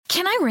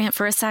Can I rant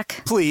for a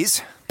sec?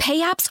 Please. Pay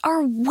apps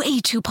are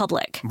way too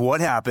public. What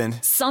happened?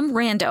 Some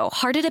rando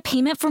hearted a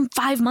payment from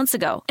 5 months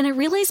ago, and I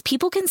realized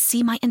people can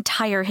see my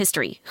entire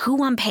history,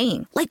 who I'm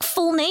paying, like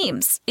full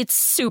names. It's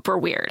super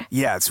weird.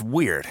 Yeah, it's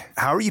weird.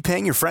 How are you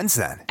paying your friends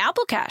then?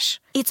 Apple Cash.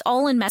 It's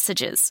all in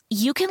messages.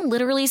 You can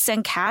literally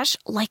send cash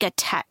like a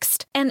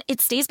text, and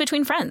it stays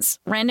between friends.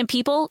 Random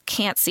people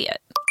can't see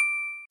it.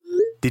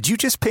 Did you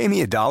just pay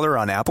me $1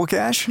 on Apple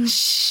Cash?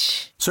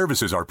 Shh.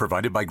 Services are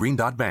provided by Green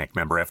Dot Bank,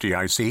 member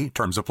FDIC.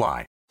 Terms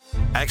apply.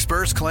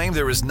 Experts claim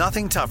there is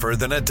nothing tougher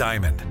than a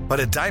diamond.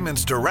 But at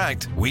Diamonds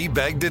Direct, we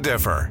beg to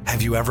differ.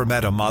 Have you ever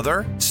met a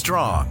mother?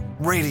 Strong,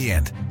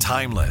 radiant,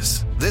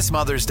 timeless. This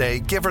Mother's Day,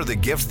 give her the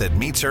gift that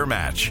meets her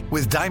match.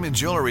 With diamond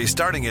jewelry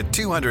starting at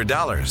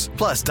 $200.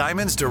 Plus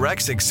Diamonds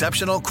Direct's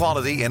exceptional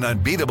quality and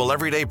unbeatable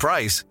everyday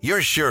price,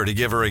 you're sure to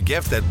give her a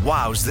gift that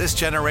wows this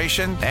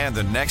generation and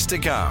the next to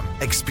come.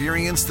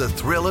 Experience the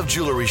thrill of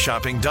jewelry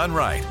shopping done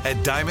right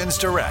at Diamonds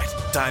Direct.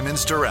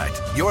 Diamonds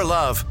Direct. Your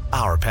love,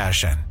 our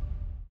passion.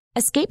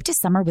 Escape to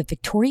summer with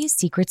Victoria's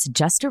Secret's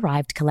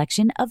just-arrived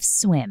collection of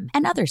swim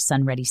and other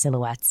sun-ready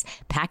silhouettes.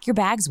 Pack your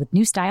bags with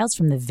new styles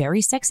from the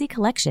Very Sexy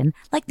collection,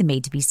 like the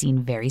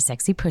made-to-be-seen Very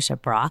Sexy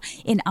push-up bra,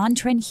 in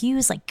on-trend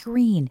hues like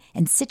green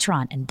and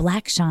citron and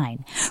black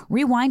shine.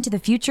 Rewind to the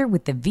future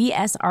with the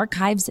VS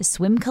Archives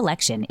swim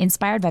collection,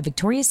 inspired by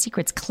Victoria's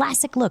Secret's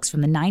classic looks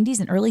from the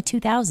 90s and early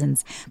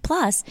 2000s.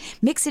 Plus,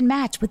 mix and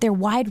match with their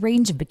wide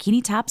range of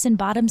bikini tops and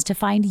bottoms to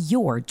find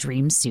your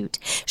dream suit.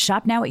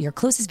 Shop now at your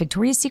closest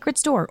Victoria's Secret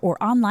store or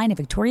online at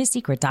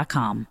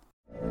victoriassecret.com.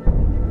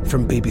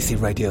 From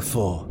BBC Radio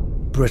 4,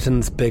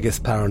 Britain's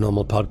biggest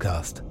paranormal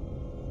podcast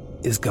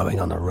is going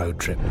on a road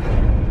trip.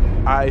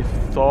 I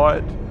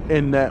thought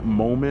in that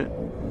moment,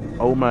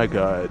 oh my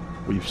God,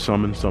 we've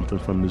summoned something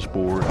from this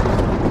board.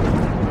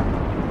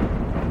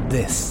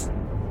 This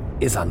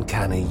is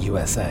Uncanny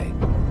USA.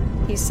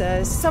 He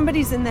says,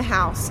 somebody's in the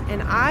house,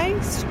 and I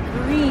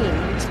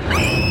screamed.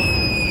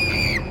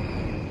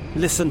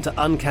 Listen to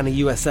Uncanny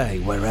USA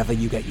wherever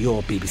you get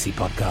your BBC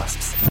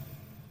podcasts,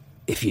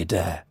 if you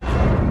dare.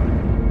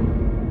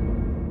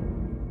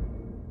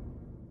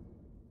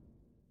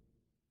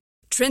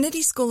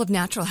 Trinity School of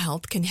Natural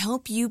Health can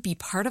help you be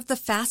part of the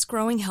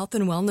fast-growing health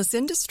and wellness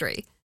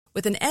industry.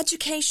 With an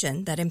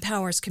education that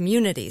empowers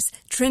communities,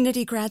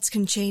 Trinity grads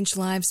can change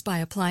lives by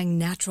applying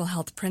natural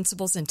health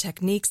principles and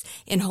techniques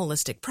in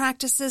holistic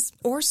practices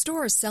or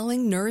stores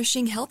selling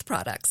nourishing health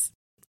products.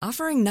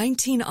 Offering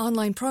 19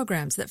 online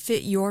programs that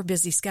fit your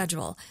busy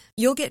schedule,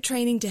 you'll get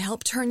training to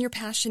help turn your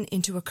passion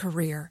into a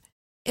career.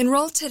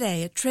 Enroll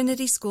today at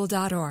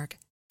trinityschool.org.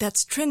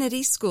 That's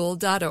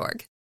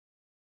trinityschool.org.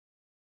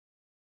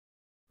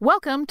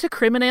 Welcome to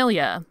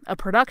Criminalia, a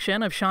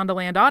production of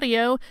Shondaland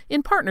Audio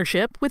in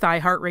partnership with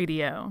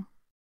iHeartRadio.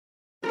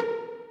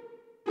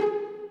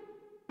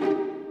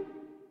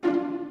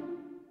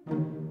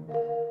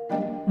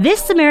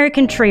 This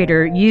American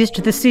traitor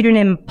used the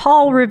pseudonym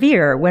Paul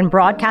Revere when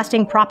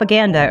broadcasting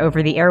propaganda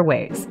over the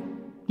airways.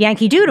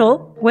 Yankee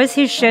Doodle was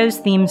his show's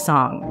theme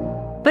song.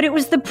 But it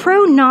was the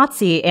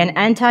pro-Nazi and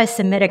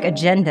anti-Semitic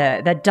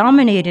agenda that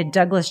dominated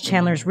Douglas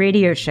Chandler's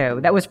radio show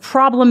that was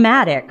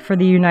problematic for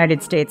the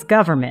United States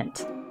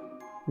government.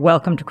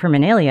 Welcome to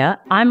Criminalia.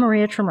 I'm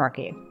Maria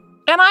Tremarchi.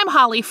 And I'm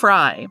Holly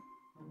Fry.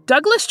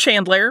 Douglas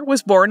Chandler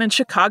was born in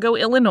Chicago,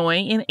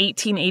 Illinois in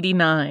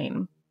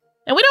 1889.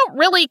 And we don't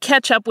really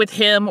catch up with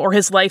him or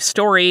his life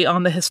story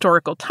on the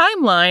historical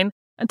timeline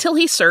until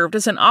he served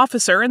as an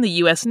officer in the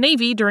U.S.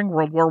 Navy during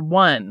World War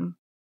I.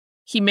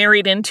 He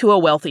married into a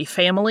wealthy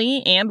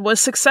family and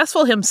was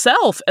successful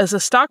himself as a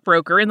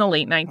stockbroker in the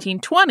late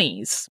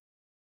 1920s.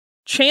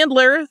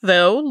 Chandler,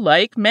 though,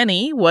 like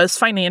many, was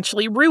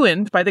financially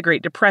ruined by the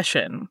Great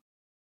Depression.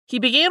 He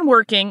began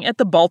working at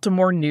the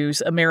Baltimore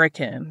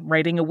News-American,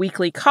 writing a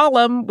weekly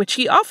column which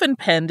he often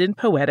penned in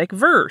poetic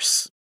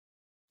verse.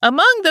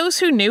 Among those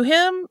who knew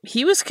him,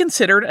 he was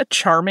considered a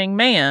charming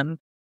man,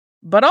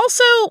 but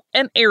also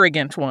an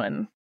arrogant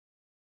one.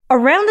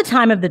 Around the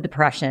time of the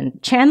Depression,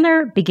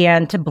 Chandler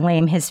began to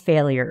blame his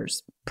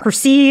failures,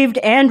 perceived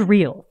and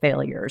real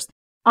failures,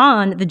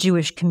 on the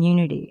Jewish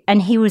community.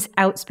 And he was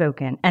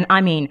outspoken, and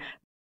I mean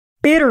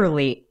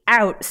bitterly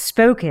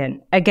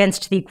outspoken,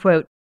 against the,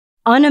 quote,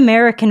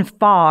 un-American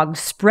fog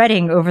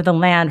spreading over the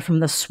land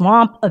from the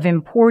swamp of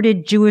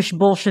imported Jewish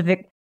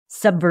Bolshevik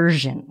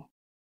subversion.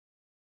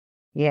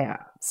 Yeah.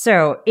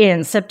 So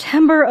in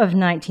September of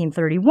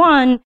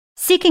 1931,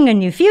 seeking a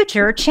new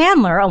future,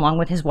 Chandler, along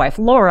with his wife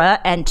Laura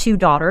and two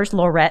daughters,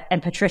 Laurette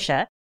and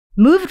Patricia,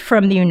 moved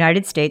from the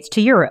United States to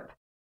Europe.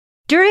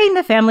 During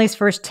the family's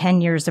first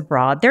 10 years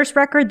abroad, there's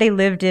record they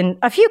lived in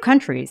a few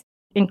countries,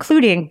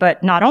 including,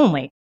 but not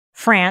only,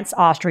 France,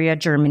 Austria,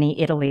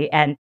 Germany, Italy,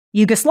 and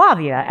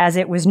Yugoslavia, as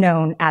it was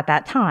known at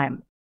that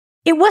time.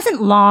 It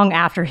wasn't long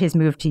after his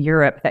move to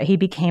Europe that he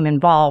became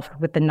involved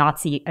with the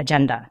Nazi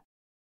agenda.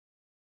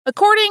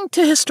 According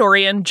to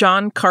historian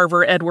John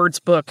Carver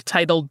Edwards' book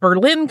titled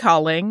Berlin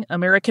Calling,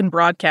 American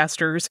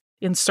Broadcasters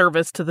in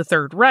Service to the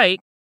Third Reich,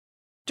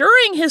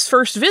 During his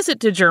first visit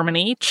to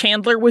Germany,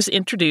 Chandler was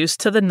introduced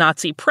to the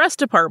Nazi press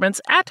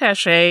department's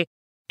attaché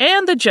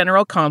and the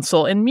general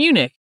consul in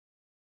Munich.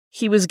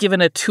 He was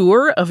given a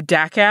tour of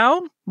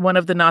Dachau, one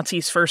of the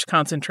Nazis' first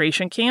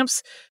concentration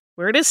camps,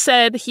 where it is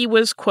said he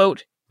was,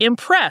 quote,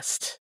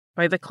 impressed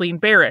by the clean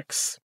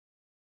barracks.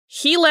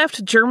 He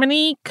left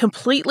Germany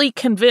completely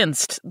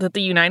convinced that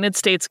the United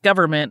States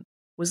government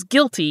was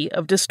guilty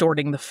of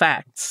distorting the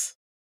facts.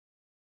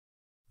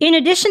 In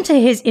addition to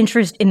his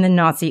interest in the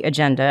Nazi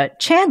agenda,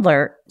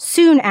 Chandler,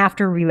 soon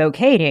after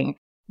relocating,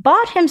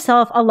 bought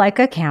himself a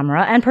Leica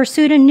camera and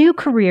pursued a new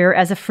career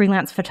as a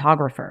freelance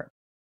photographer.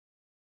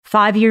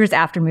 5 years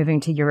after moving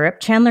to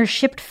Europe, Chandler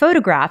shipped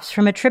photographs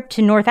from a trip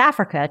to North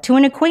Africa to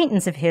an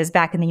acquaintance of his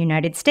back in the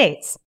United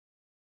States.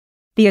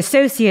 The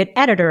associate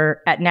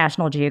editor at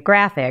National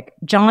Geographic,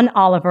 John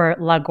Oliver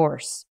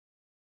Lagorce.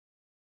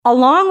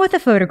 Along with the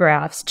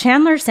photographs,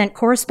 Chandler sent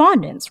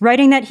correspondence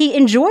writing that he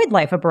enjoyed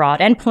life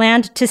abroad and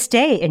planned to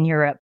stay in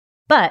Europe.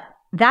 But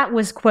that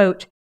was,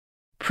 quote,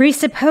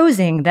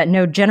 presupposing that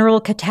no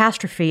general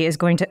catastrophe is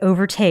going to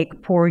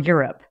overtake poor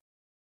Europe.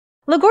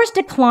 Lagorce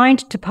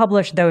declined to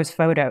publish those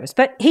photos,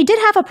 but he did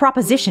have a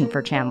proposition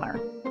for Chandler.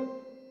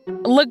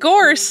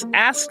 Lagorce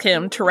asked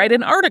him to write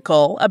an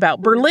article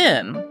about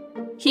Berlin.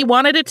 He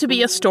wanted it to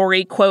be a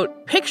story,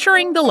 quote,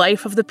 picturing the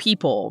life of the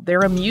people,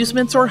 their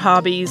amusements or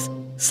hobbies,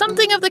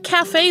 something of the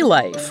cafe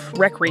life,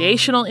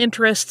 recreational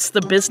interests,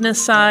 the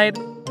business side,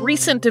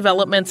 recent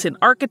developments in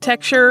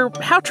architecture,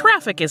 how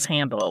traffic is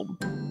handled.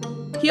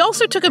 He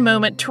also took a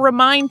moment to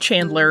remind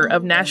Chandler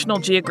of National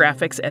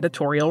Geographic's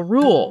editorial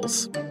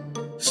rules.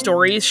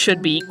 Stories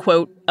should be,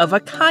 quote, of a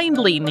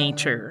kindly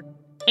nature,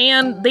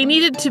 and they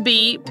needed to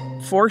be,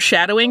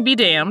 foreshadowing be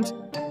damned,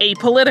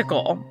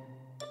 apolitical.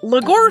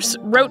 Lagorce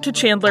wrote to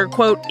Chandler,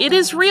 quote, it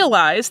is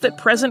realized that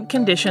present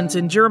conditions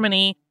in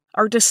Germany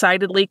are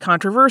decidedly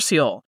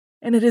controversial,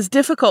 and it is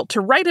difficult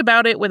to write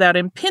about it without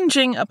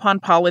impinging upon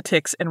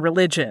politics and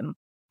religion,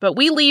 but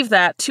we leave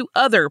that to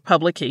other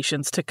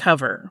publications to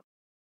cover.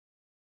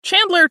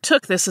 Chandler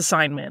took this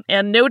assignment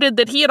and noted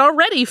that he had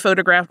already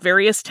photographed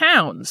various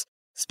towns,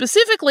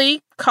 specifically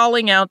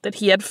calling out that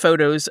he had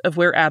photos of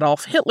where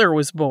Adolf Hitler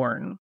was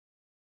born.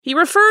 He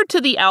referred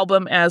to the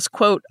album as,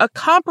 quote, a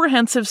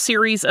comprehensive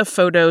series of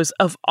photos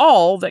of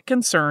all that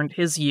concerned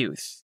his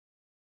youth.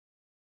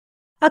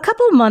 A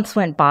couple of months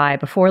went by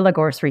before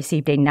Lagorce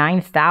received a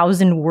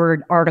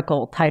 9,000-word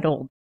article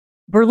titled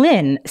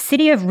Berlin,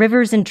 City of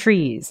Rivers and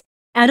Trees,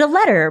 and a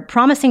letter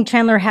promising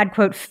Chandler had,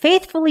 quote,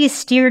 faithfully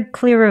steered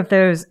clear of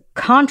those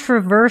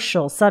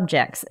controversial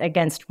subjects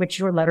against which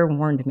your letter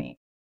warned me.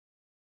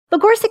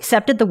 Lagorce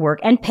accepted the work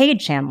and paid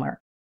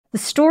Chandler. The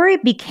story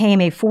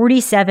became a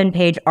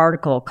 47-page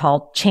article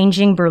called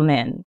Changing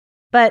Berlin.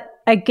 But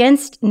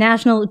against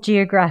National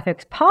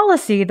Geographic's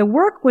policy, the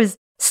work was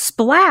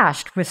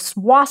splashed with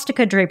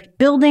swastika-draped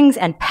buildings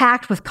and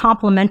packed with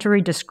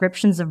complimentary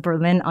descriptions of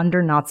Berlin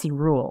under Nazi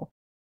rule.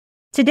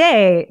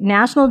 Today,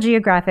 National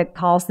Geographic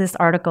calls this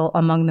article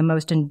among the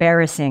most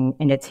embarrassing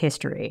in its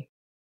history.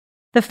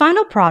 The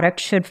final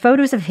product showed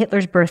photos of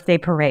Hitler's birthday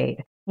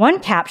parade. One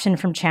caption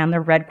from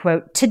Chandler read,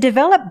 quote, to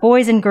develop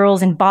boys and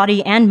girls in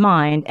body and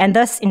mind and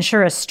thus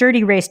ensure a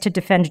sturdy race to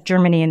defend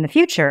Germany in the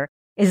future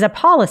is a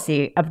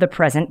policy of the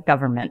present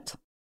government.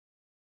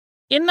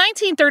 In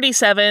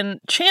 1937,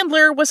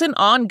 Chandler was an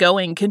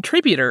ongoing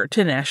contributor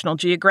to National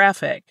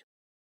Geographic.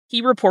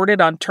 He reported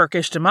on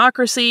Turkish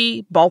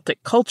democracy,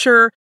 Baltic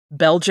culture,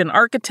 Belgian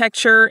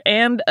architecture,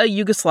 and a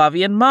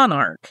Yugoslavian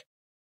monarch.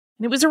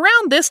 And it was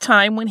around this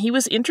time when he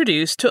was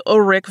introduced to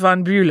Ulrich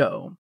von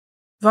Bülow.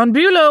 Von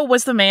Bülow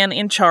was the man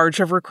in charge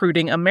of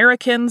recruiting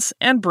Americans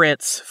and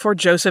Brits for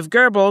Joseph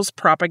Goebbels'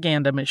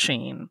 propaganda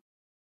machine.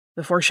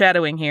 The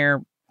foreshadowing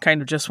here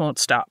kind of just won't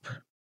stop.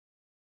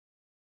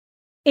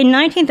 In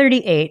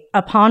 1938,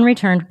 upon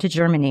return to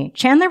Germany,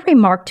 Chandler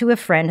remarked to a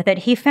friend that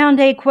he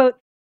found a, quote,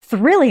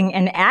 thrilling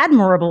and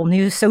admirable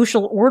new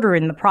social order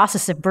in the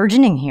process of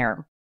burgeoning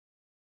here.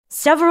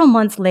 Several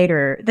months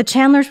later, the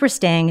Chandlers were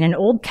staying in an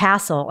old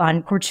castle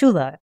on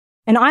Korčula,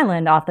 an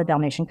island off the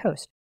Dalmatian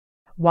coast.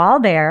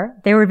 While there,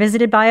 they were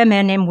visited by a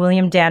man named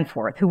William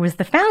Danforth, who was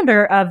the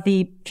founder of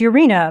the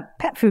Purina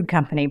pet food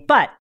company.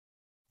 But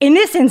in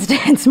this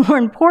instance, more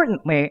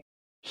importantly,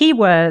 he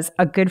was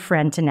a good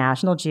friend to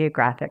National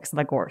Geographic's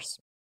Lagorce.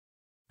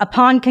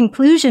 Upon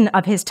conclusion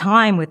of his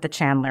time with the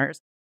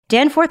Chandlers,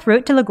 Danforth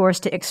wrote to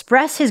Lagorce to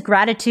express his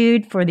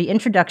gratitude for the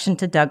introduction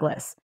to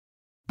Douglas.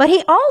 But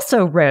he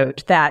also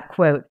wrote that,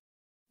 quote,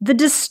 the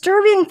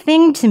disturbing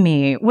thing to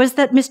me was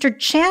that Mr.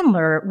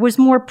 Chandler was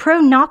more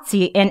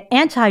pro-Nazi and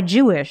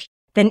anti-Jewish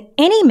than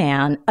any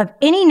man of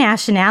any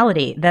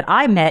nationality that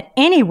I met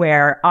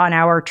anywhere on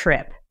our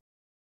trip.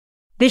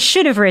 This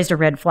should have raised a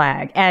red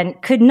flag and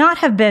could not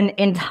have been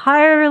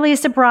entirely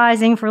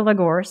surprising for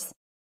Lagorce.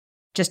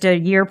 Just a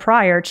year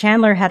prior,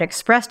 Chandler had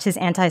expressed his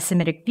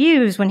anti-Semitic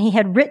views when he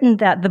had written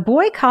that the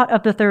boycott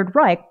of the Third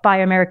Reich by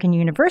American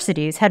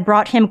universities had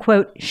brought him,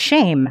 quote,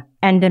 shame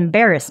and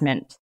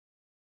embarrassment.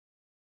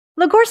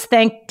 Lagorce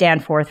thanked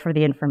Danforth for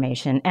the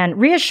information and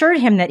reassured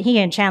him that he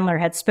and Chandler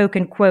had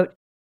spoken, quote,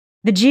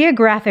 The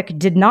Geographic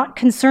did not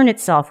concern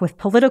itself with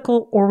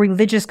political or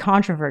religious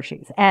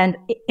controversies, and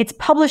its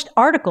published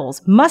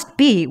articles must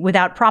be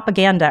without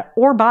propaganda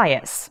or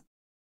bias.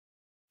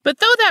 But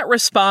though that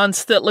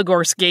response that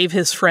Lagorce gave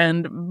his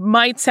friend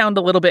might sound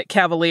a little bit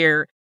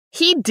cavalier,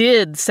 he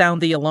did sound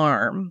the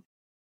alarm.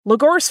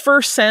 Lagorce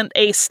first sent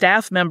a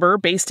staff member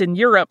based in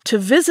Europe to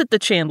visit the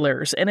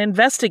Chandlers and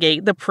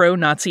investigate the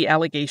pro-Nazi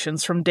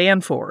allegations from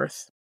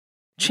Danforth.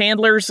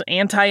 Chandler's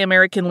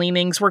anti-American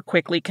leanings were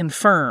quickly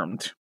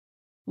confirmed.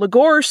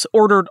 Lagorce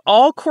ordered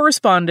all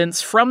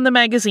correspondence from the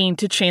magazine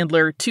to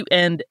Chandler to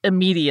end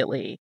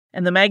immediately,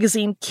 and the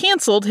magazine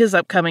canceled his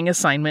upcoming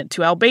assignment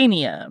to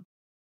Albania.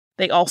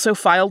 They also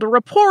filed a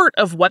report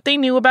of what they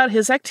knew about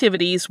his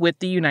activities with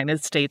the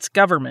United States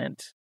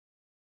government.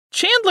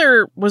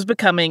 Chandler was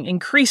becoming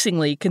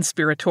increasingly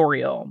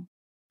conspiratorial.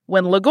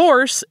 When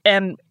Lagorce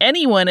and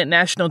anyone at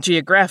National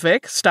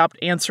Geographic stopped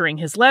answering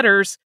his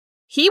letters,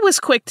 he was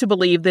quick to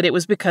believe that it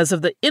was because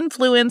of the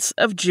influence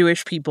of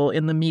Jewish people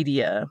in the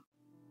media.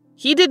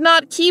 He did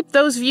not keep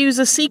those views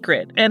a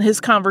secret, and his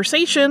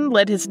conversation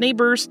led his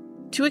neighbors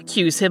to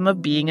accuse him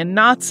of being a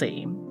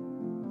Nazi.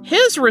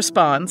 His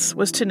response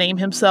was to name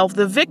himself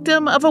the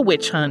victim of a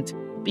witch hunt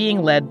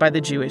being led by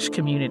the Jewish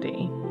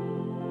community.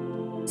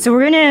 So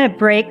we're going to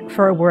break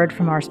for a word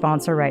from our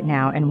sponsor right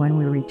now, and when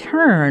we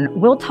return,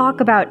 we'll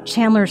talk about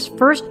Chandler's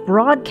first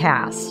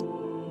broadcast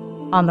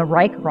on the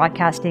Reich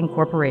Broadcasting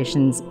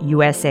Corporation's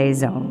USA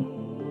Zone.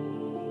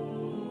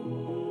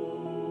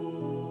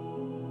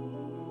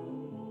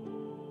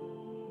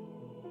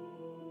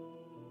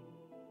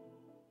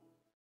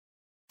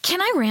 Can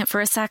I rant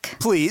for a sec?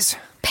 Please.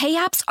 Pay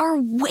apps are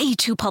way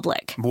too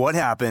public. What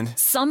happened?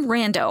 Some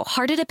rando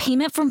hearted a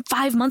payment from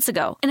 5 months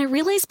ago, and I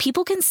realized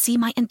people can see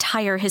my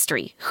entire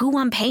history, who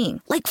I'm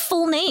paying, like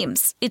full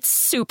names. It's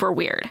super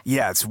weird.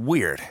 Yeah, it's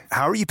weird.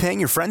 How are you paying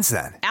your friends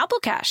then? Apple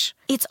Cash.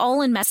 It's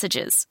all in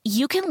messages.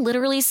 You can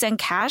literally send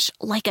cash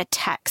like a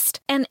text,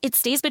 and it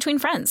stays between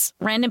friends.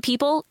 Random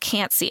people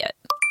can't see it.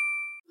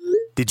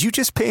 Did you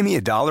just pay me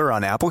 $1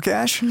 on Apple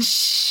Cash?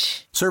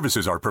 Shh.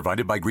 Services are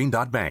provided by Green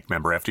Dot Bank,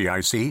 member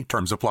FDIC.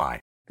 Terms apply.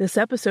 This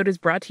episode is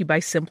brought to you by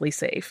Simply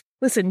Safe.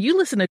 Listen, you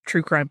listen to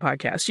true crime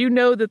podcasts. You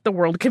know that the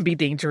world can be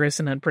dangerous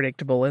and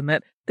unpredictable, and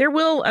that there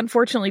will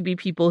unfortunately be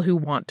people who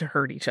want to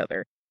hurt each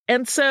other.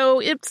 And so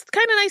it's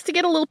kind of nice to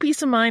get a little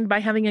peace of mind by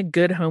having a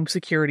good home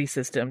security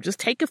system. Just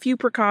take a few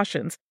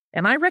precautions,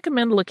 and I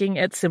recommend looking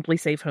at Simply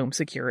Safe Home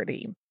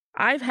Security.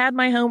 I've had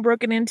my home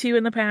broken into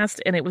in the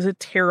past, and it was a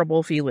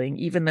terrible feeling,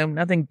 even though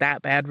nothing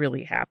that bad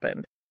really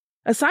happened.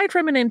 Aside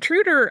from an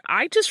intruder,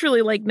 I just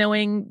really like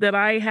knowing that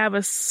I have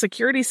a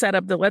security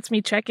setup that lets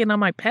me check in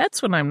on my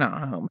pets when I'm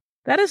not home.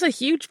 That is a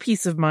huge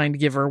peace of mind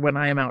giver when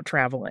I am out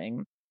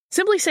traveling.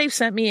 Simply Safe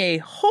sent me a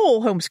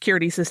whole home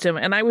security system,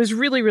 and I was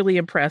really, really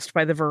impressed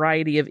by the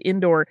variety of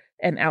indoor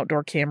and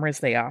outdoor cameras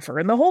they offer.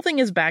 And the whole thing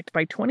is backed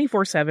by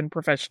 24/7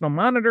 professional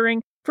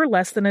monitoring for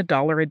less than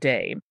 $1 a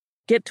day.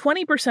 Get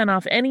 20%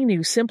 off any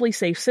new Simply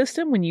Safe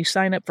system when you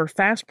sign up for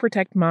Fast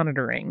Protect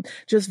monitoring.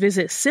 Just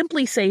visit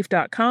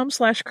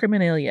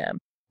simplysafe.com/criminalia.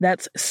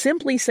 That's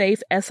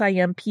simplysafe,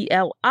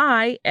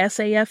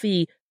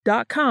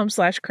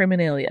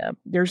 simplisafe.com/criminalia.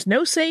 There's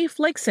no safe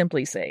like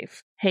Simply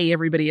Safe. Hey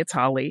everybody, it's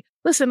Holly.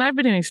 Listen, I've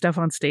been doing stuff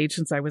on stage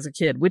since I was a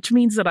kid, which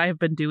means that I have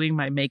been doing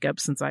my makeup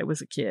since I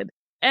was a kid.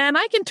 And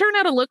I can turn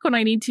out a look when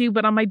I need to,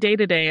 but on my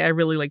day-to-day, I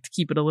really like to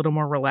keep it a little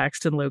more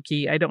relaxed and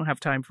low-key. I don't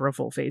have time for a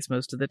full face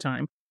most of the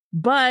time.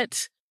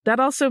 But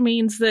that also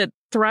means that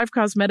Thrive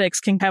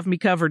Cosmetics can have me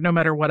covered no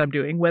matter what I'm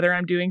doing, whether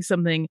I'm doing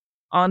something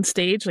on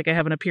stage, like I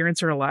have an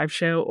appearance or a live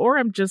show, or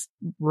I'm just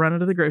running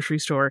to the grocery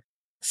store.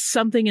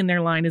 Something in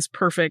their line is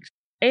perfect.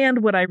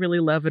 And what I really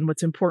love and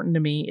what's important to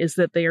me is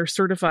that they are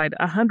certified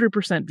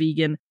 100%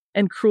 vegan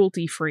and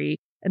cruelty-free.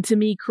 And to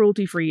me,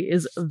 cruelty-free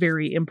is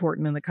very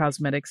important in the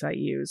cosmetics I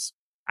use.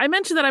 I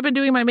mentioned that I've been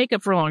doing my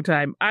makeup for a long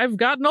time. I've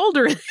gotten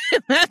older in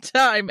that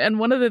time. And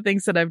one of the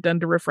things that I've done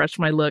to refresh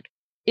my look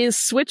is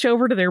switch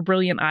over to their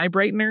brilliant eye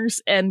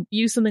brighteners and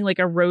use something like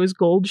a rose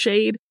gold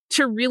shade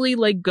to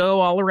really go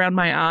all around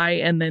my eye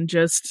and then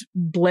just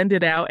blend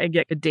it out and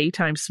get a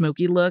daytime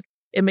smoky look.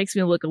 It makes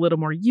me look a little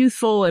more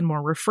youthful and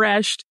more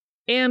refreshed.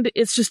 And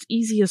it's just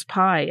easy as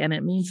pie. And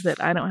it means that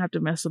I don't have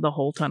to mess with a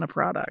whole ton of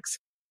products.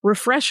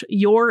 Refresh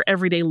your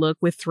everyday look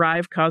with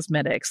Thrive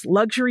Cosmetics,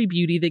 luxury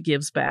beauty that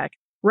gives back.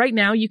 Right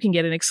now, you can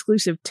get an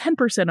exclusive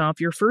 10% off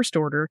your first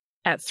order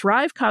at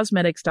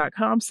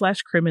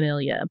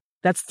thrivecosmetics.com/criminalia.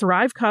 That's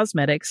Thrive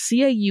Cosmetics,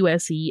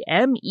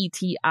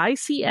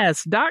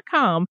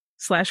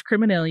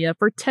 CAUSEMETICS.com/criminalia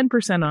for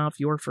 10% off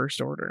your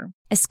first order.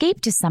 Escape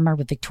to summer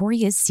with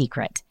Victoria's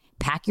Secret.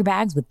 Pack your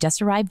bags with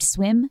just-arrived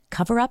swim,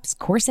 cover-ups,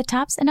 corset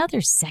tops, and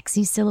other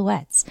sexy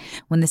silhouettes.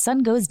 When the sun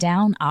goes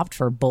down, opt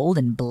for bold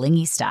and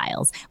blingy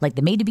styles, like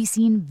the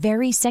made-to-be-seen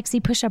Very Sexy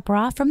Push-Up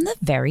Bra from the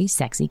Very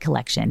Sexy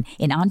Collection,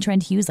 in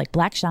on-trend hues like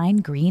black shine,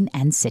 green,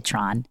 and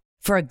citron.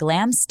 For a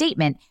glam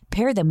statement,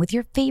 pair them with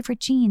your favorite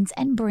jeans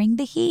and bring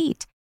the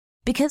heat.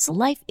 Because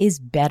life is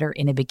better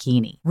in a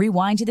bikini.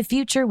 Rewind to the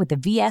future with the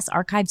VS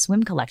Archive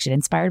Swim Collection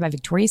inspired by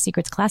Victoria's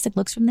Secret's classic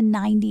looks from the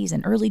 90s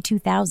and early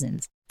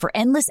 2000s. For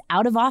endless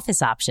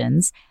out-of-office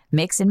options,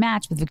 mix and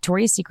match with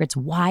Victoria's Secret's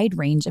wide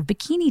range of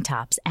bikini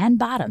tops and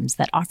bottoms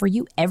that offer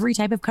you every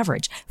type of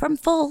coverage, from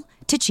full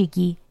to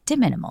cheeky to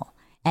minimal.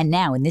 And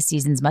now, in this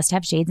season's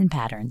must-have shades and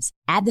patterns,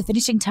 add the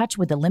finishing touch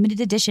with the limited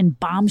edition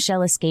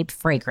Bombshell Escape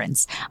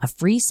fragrance, a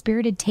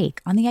free-spirited take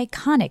on the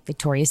iconic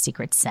Victoria's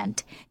Secret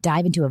scent.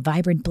 Dive into a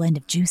vibrant blend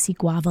of juicy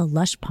guava,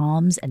 lush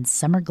palms, and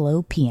summer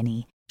glow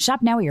peony.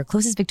 Shop now at your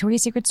closest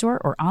Victoria's Secret store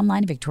or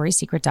online at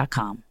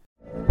victoriassecret.com.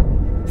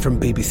 From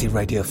BBC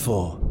Radio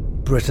 4,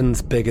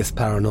 Britain's biggest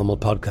paranormal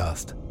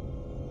podcast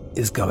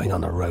is going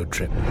on a road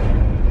trip.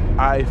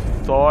 I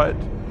thought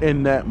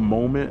in that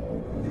moment,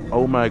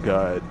 oh my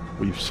God,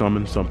 we've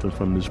summoned something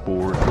from this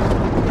board.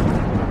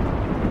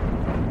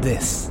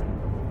 This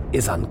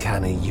is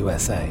Uncanny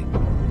USA.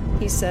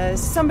 He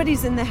says,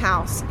 somebody's in the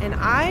house, and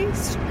I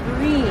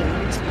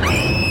screamed.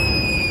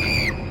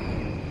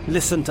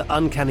 Listen to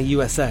Uncanny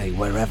USA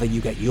wherever you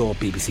get your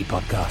BBC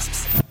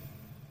podcasts,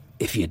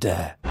 if you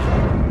dare.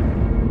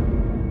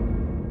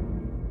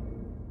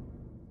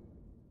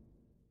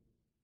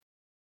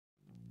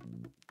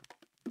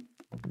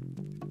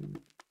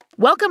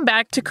 Welcome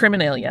back to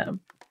Criminalia.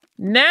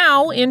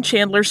 Now in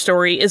Chandler's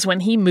story is when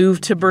he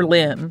moved to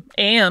Berlin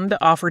and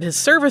offered his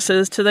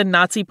services to the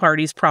Nazi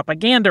Party's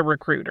propaganda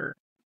recruiter.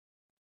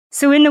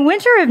 So in the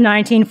winter of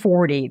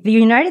 1940, the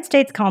United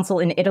States consul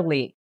in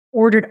Italy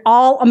ordered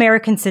all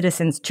American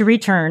citizens to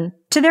return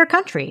to their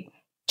country.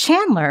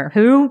 Chandler,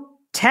 who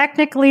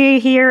technically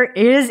here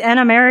is an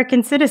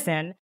American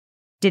citizen,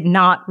 did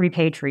not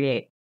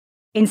repatriate.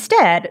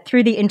 Instead,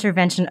 through the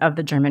intervention of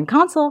the German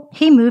consul,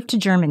 he moved to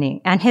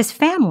Germany, and his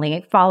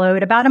family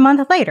followed about a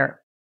month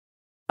later.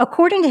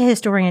 According to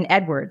historian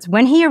Edwards,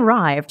 when he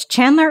arrived,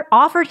 Chandler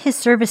offered his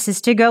services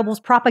to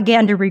Goebbels'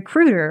 propaganda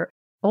recruiter,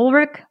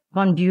 Ulrich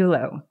von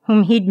Bülow,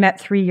 whom he'd met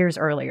 3 years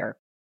earlier.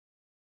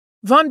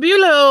 Von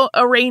Bülow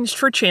arranged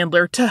for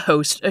Chandler to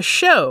host a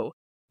show,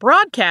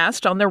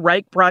 broadcast on the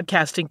Reich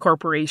Broadcasting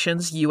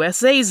Corporation's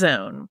USA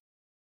Zone.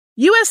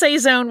 USA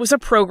Zone was a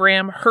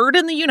program heard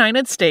in the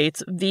United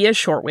States via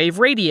shortwave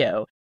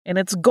radio, and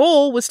its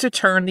goal was to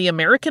turn the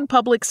American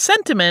public's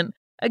sentiment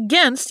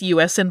against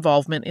U.S.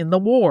 involvement in the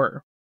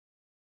war.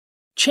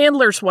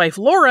 Chandler's wife,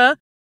 Laura,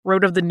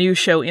 wrote of the new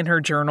show in her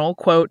journal,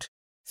 quote,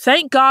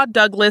 "Thank God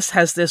Douglas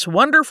has this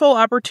wonderful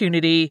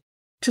opportunity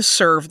to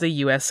serve the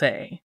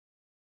USA."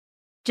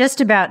 Just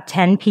about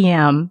 10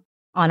 p.m.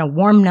 on a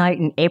warm night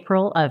in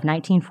April of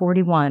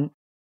 1941,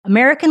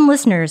 American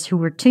listeners who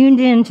were tuned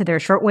in to their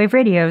shortwave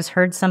radios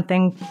heard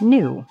something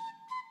new.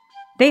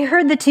 They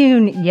heard the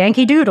tune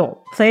Yankee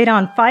Doodle, played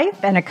on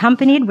fife and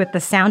accompanied with the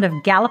sound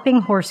of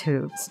galloping horse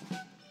hooves.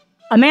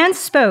 A man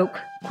spoke,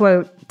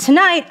 quote,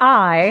 "Tonight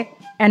I,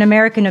 an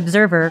American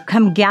observer,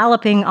 come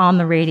galloping on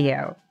the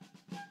radio."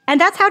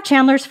 And that's how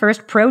Chandler's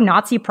first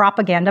pro-Nazi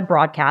propaganda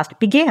broadcast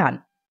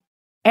began.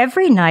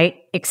 Every night,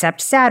 except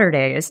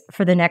Saturdays,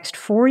 for the next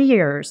 4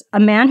 years, a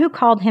man who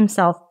called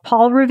himself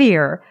Paul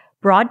Revere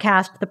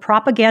broadcast the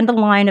propaganda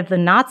line of the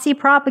Nazi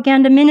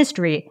propaganda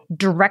ministry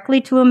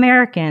directly to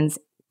Americans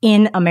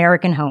in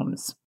American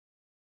homes.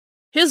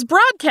 His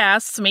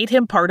broadcasts made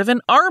him part of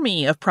an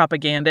army of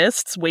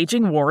propagandists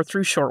waging war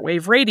through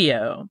shortwave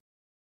radio.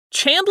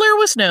 Chandler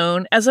was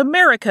known as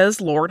America's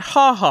Lord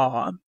Haw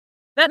Haw.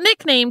 That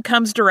nickname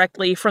comes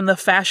directly from the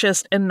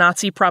fascist and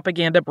Nazi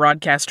propaganda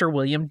broadcaster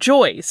William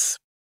Joyce.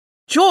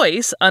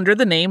 Joyce, under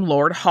the name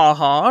Lord Haw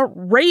Haw,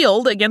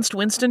 railed against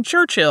Winston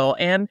Churchill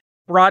and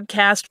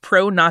broadcast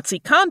pro-Nazi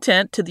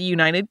content to the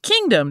United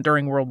Kingdom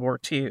during World War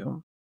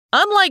II.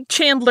 Unlike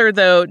Chandler,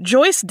 though,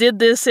 Joyce did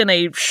this in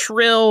a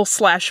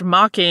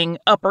shrill/mocking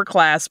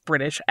upper-class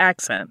British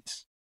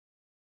accent.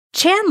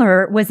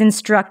 Chandler was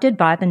instructed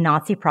by the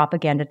Nazi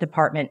propaganda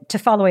department to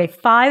follow a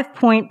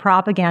 5-point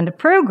propaganda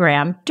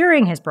program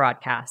during his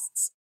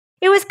broadcasts.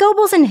 It was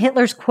Goebbels and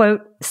Hitler's,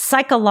 quote,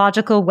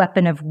 psychological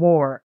weapon of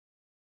war.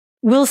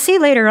 We'll see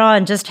later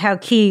on just how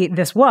key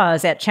this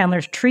was at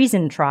Chandler's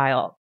treason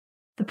trial.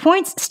 The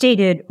points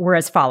stated were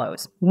as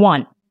follows.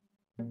 1.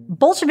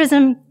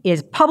 Bolshevism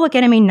is public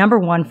enemy number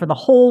 1 for the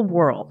whole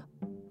world.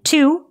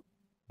 2.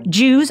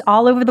 Jews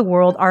all over the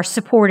world are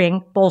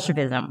supporting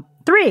Bolshevism.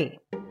 3.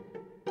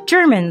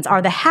 Germans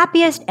are the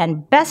happiest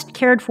and best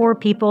cared for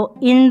people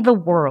in the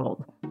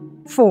world.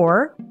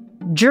 4.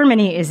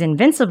 Germany is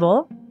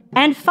invincible.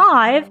 And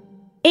 5.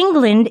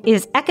 England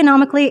is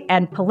economically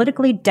and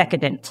politically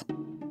decadent.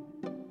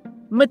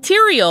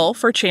 Material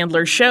for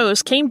Chandler's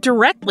shows came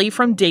directly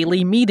from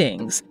daily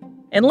meetings,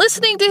 and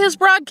listening to his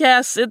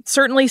broadcasts, it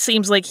certainly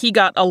seems like he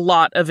got a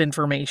lot of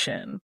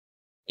information.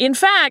 In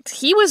fact,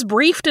 he was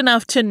briefed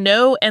enough to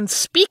know and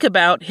speak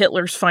about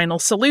Hitler's final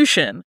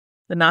solution,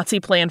 the Nazi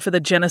plan for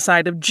the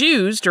genocide of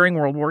Jews during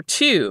World War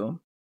II.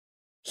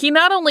 He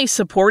not only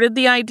supported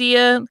the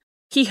idea,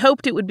 he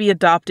hoped it would be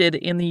adopted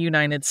in the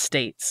United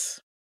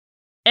States.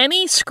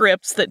 Any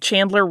scripts that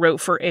Chandler wrote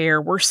for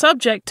air were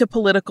subject to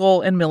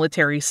political and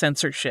military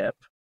censorship.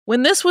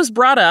 When this was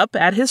brought up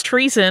at his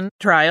treason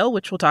trial,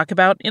 which we'll talk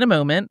about in a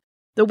moment,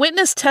 the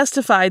witness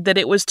testified that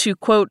it was to,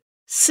 quote,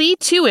 see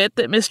to it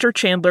that Mr.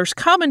 Chandler's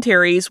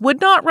commentaries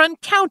would not run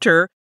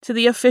counter to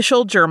the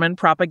official German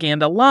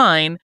propaganda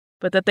line,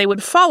 but that they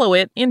would follow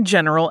it in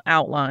general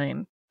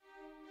outline.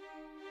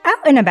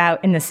 Out and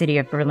about in the city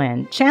of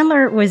Berlin,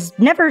 Chandler was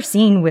never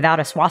seen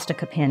without a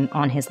swastika pin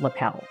on his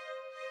lapel.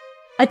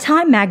 A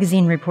Time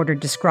magazine reporter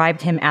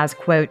described him as,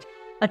 quote,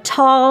 a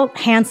tall,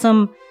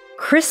 handsome,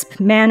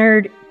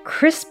 crisp-mannered,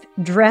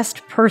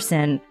 crisp-dressed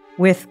person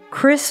with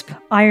crisp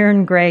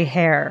iron gray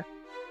hair.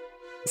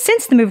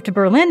 Since the move to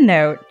Berlin,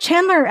 though,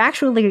 Chandler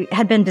actually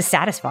had been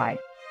dissatisfied.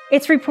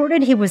 It's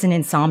reported he was an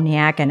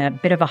insomniac and a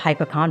bit of a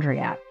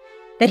hypochondriac,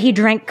 that he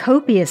drank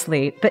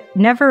copiously but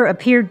never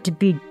appeared to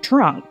be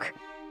drunk.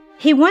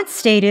 He once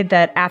stated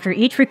that after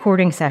each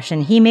recording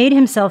session, he made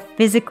himself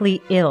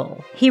physically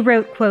ill. He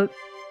wrote, quote,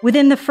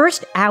 within the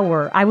first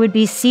hour, I would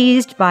be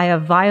seized by a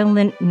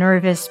violent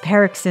nervous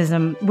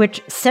paroxysm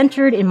which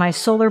centered in my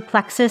solar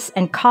plexus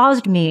and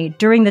caused me,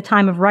 during the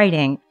time of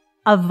writing,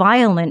 a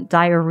violent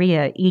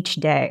diarrhea each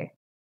day.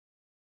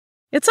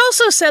 It's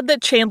also said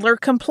that Chandler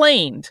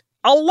complained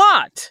a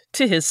lot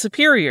to his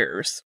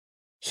superiors.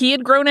 He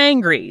had grown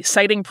angry,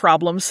 citing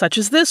problems such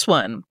as this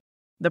one.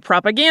 The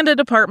propaganda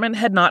department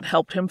had not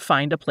helped him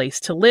find a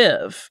place to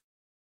live.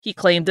 He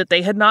claimed that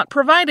they had not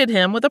provided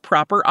him with a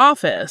proper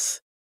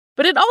office.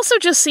 But it also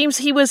just seems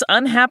he was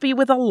unhappy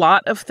with a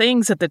lot of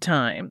things at the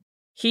time.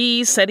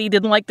 He said he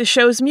didn't like the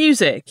show's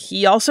music.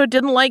 He also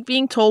didn't like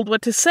being told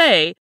what to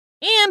say.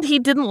 And he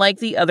didn't like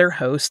the other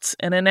hosts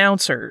and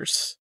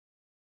announcers.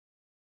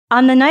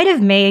 On the night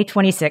of May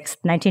 26,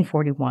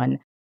 1941,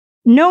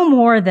 no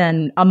more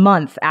than a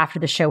month after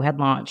the show had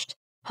launched,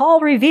 Paul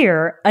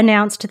Revere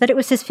announced that it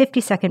was his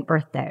 52nd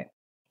birthday.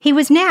 He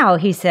was now,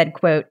 he said,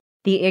 quote,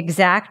 the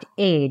exact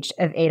age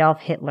of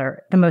Adolf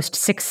Hitler, the most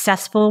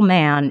successful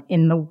man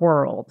in the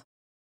world.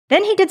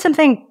 Then he did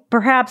something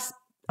perhaps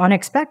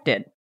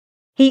unexpected.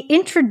 He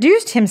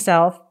introduced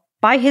himself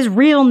by his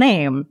real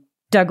name,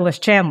 Douglas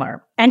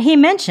Chandler, and he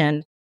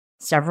mentioned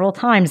several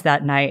times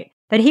that night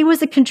that he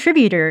was a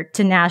contributor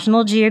to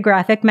National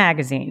Geographic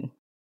magazine.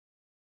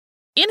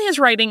 In his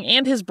writing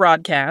and his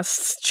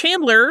broadcasts,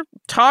 Chandler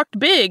talked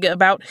big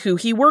about who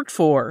he worked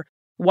for,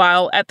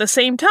 while at the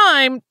same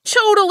time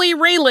totally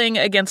railing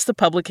against the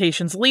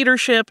publication's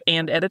leadership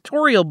and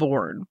editorial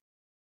board.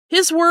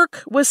 His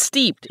work was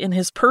steeped in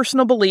his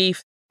personal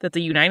belief that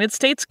the United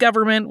States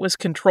government was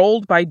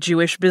controlled by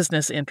Jewish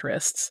business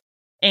interests,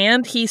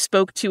 and he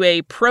spoke to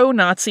a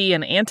pro-Nazi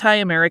and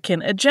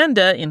anti-American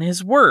agenda in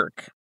his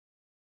work.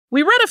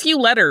 We read a few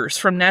letters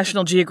from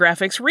National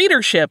Geographic's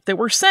readership that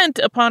were sent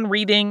upon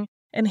reading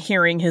and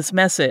hearing his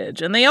message,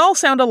 and they all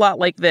sound a lot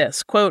like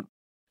this, quote,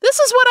 this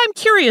is what I'm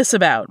curious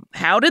about.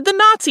 How did the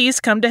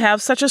Nazis come to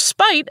have such a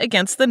spite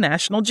against the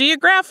National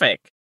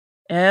Geographic?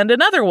 And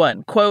another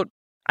one, quote,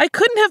 I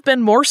couldn't have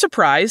been more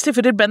surprised if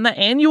it had been the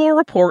annual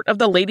report of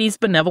the Ladies'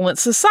 Benevolent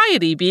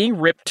Society being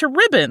ripped to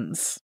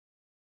ribbons.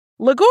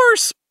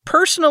 Lagorce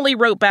personally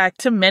wrote back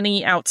to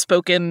many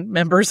outspoken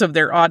members of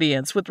their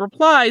audience with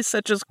replies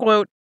such as,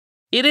 quote,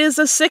 it is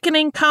a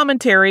sickening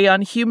commentary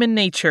on human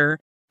nature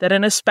that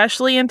an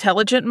especially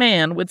intelligent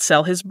man would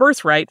sell his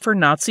birthright for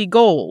Nazi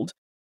gold.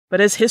 But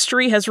as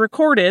history has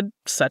recorded,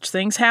 such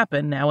things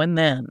happen now and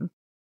then.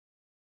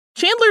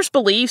 Chandler's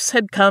beliefs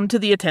had come to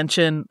the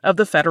attention of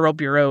the Federal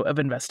Bureau of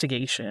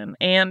Investigation,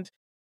 and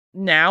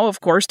now, of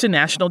course, to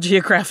National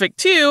Geographic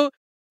too,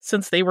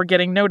 since they were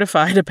getting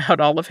notified about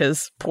all of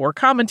his poor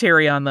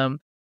commentary on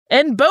them.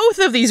 And both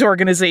of these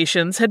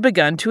organizations had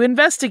begun to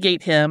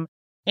investigate him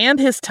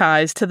and his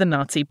ties to the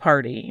Nazi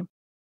Party.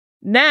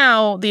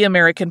 Now, the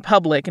American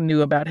public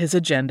knew about his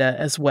agenda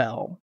as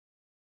well.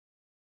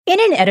 In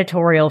an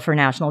editorial for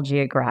National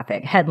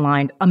Geographic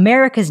headlined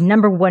America's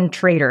 #1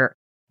 Traitor,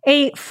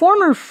 a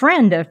former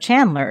friend of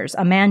Chandler's,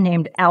 a man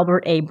named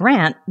Albert A.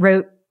 Brandt,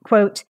 wrote,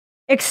 quote,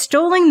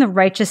 extolling the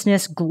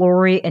righteousness,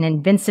 glory, and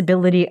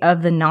invincibility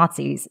of the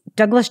Nazis,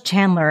 Douglas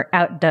Chandler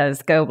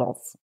outdoes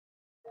Goebbels.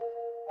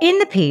 In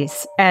the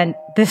piece, and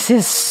this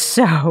is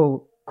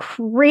so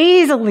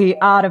crazily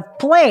out of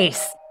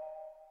place,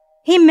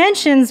 he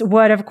mentions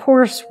what, of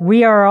course,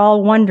 we are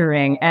all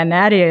wondering, and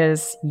that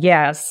is,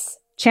 yes,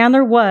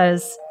 Chandler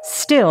was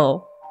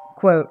still,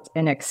 quote,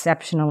 an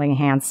exceptionally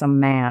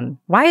handsome man.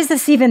 Why is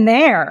this even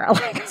there?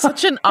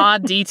 Such an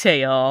odd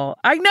detail.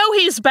 I know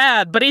he's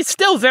bad, but he's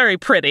still very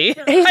pretty.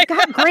 He's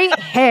got great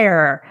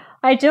hair.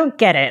 I don't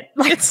get it.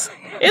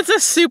 It's a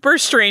super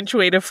strange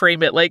way to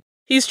frame it. Like,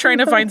 he's trying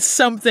to find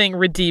something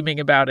redeeming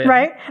about it.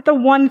 Right? The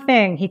one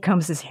thing, he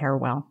combs his hair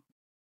well.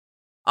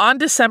 On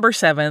December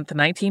 7th,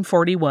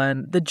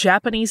 1941, the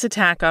Japanese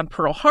attack on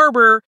Pearl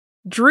Harbor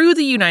drew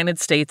the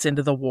United States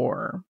into the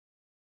war.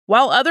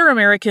 While other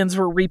Americans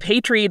were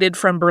repatriated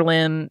from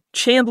Berlin,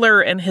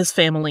 Chandler and his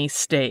family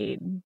stayed.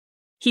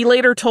 He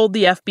later told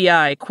the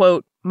FBI,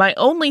 quote, my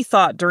only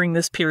thought during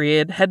this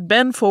period had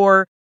been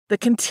for the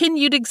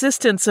continued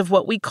existence of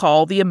what we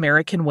call the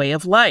American way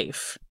of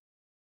life.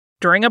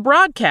 During a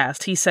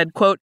broadcast, he said,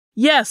 quote,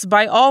 Yes,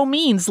 by all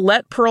means,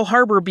 let Pearl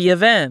Harbor be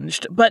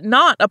avenged, but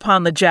not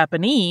upon the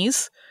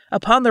Japanese,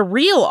 upon the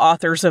real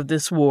authors of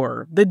this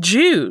war, the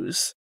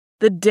Jews.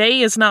 The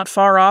day is not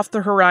far off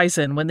the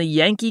horizon when the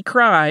Yankee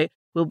cry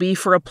will be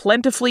for a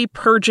plentifully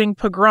purging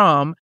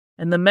pogrom,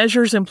 and the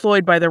measures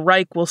employed by the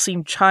Reich will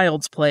seem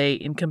child's play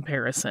in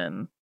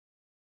comparison.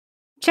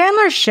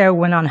 Chandler's show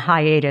went on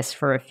hiatus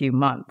for a few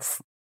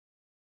months.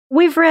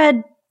 We've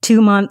read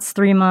 2 months,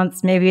 3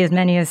 months, maybe as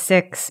many as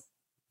 6,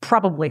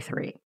 probably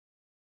 3.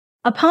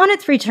 Upon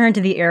its return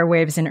to the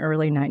airwaves in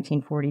early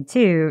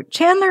 1942,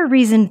 Chandler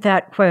reasoned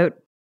that, quote,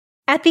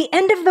 "At the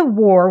end of the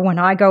war, when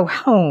I go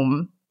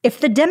home, if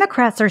the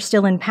Democrats are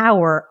still in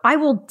power, I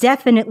will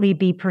definitely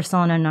be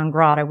persona non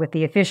grata with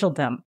the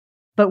officialdom,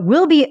 but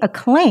will be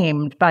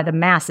acclaimed by the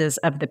masses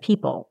of the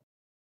people."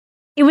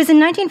 It was in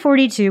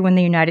 1942 when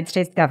the United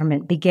States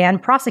government began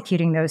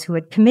prosecuting those who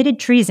had committed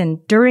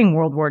treason during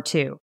World War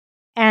II.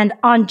 And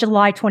on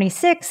July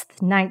 26,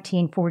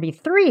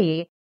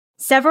 1943,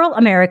 several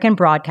American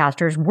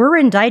broadcasters were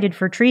indicted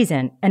for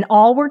treason, and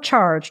all were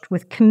charged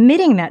with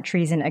committing that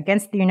treason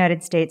against the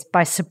United States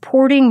by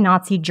supporting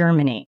Nazi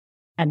Germany.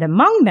 And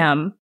among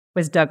them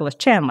was Douglas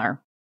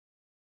Chandler.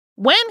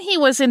 When he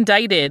was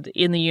indicted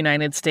in the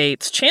United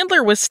States,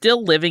 Chandler was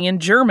still living in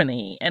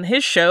Germany, and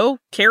his show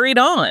carried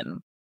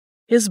on.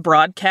 His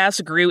broadcasts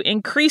grew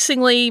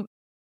increasingly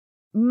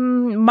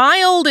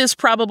mild is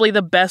probably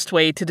the best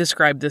way to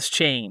describe this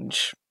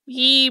change.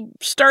 He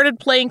started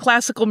playing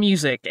classical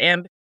music,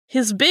 and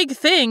his big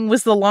thing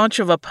was the launch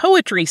of a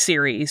poetry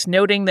series,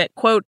 noting that,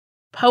 quote,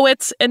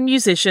 "poets and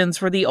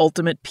musicians were the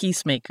ultimate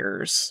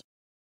peacemakers."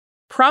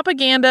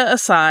 Propaganda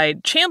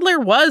aside, Chandler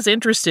was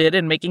interested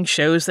in making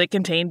shows that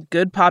contained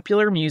good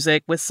popular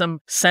music with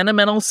some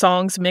sentimental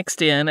songs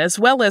mixed in, as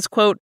well as,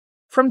 quote,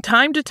 "from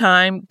time to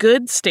time,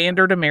 good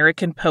standard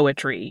American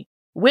poetry.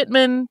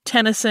 Whitman,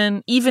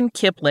 Tennyson, even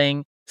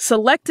Kipling,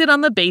 selected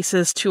on the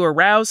basis to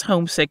arouse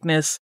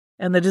homesickness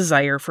and the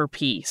desire for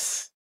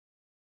peace."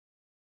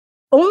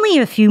 Only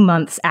a few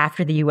months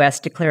after the U.S.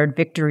 declared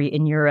victory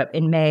in Europe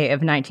in May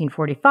of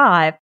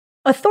 1945,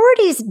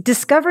 authorities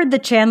discovered the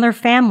Chandler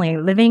family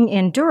living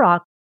in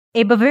Durach,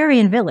 a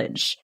Bavarian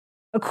village.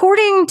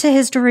 According to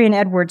historian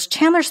Edwards,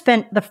 Chandler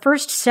spent the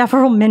first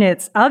several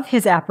minutes of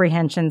his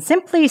apprehension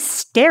simply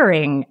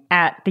staring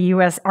at the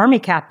U.S. Army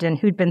captain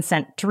who'd been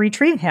sent to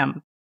retrieve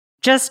him.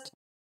 Just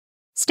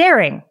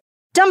staring,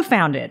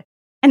 dumbfounded.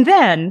 And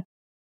then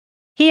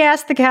he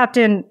asked the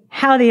captain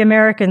how the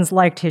Americans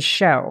liked his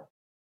show.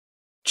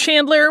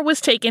 Chandler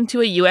was taken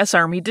to a U.S.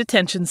 Army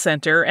detention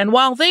center, and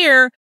while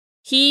there,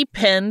 he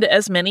penned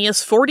as many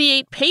as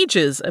 48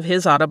 pages of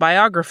his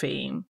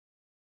autobiography.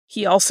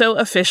 He also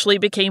officially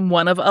became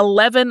one of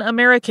 11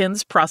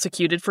 Americans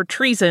prosecuted for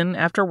treason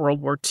after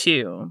World War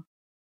II.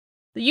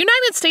 The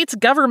United States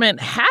government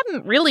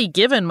hadn't really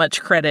given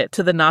much credit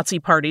to the Nazi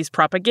Party's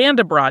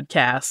propaganda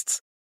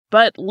broadcasts,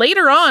 but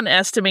later on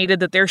estimated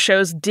that their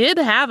shows did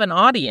have an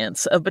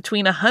audience of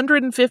between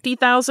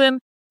 150,000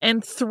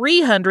 and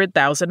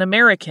 300,000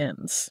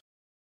 Americans.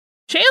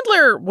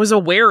 Chandler was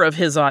aware of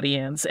his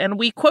audience, and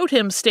we quote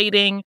him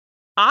stating,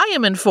 "I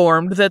am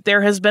informed that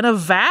there has been a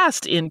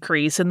vast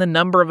increase in the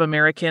number of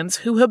Americans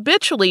who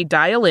habitually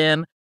dial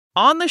in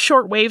on the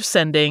shortwave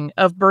sending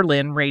of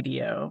Berlin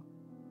radio."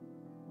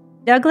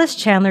 Douglas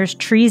Chandler's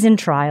treason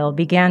trial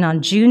began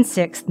on June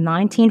 6,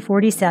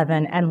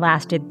 1947, and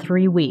lasted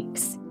 3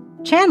 weeks.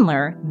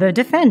 Chandler, the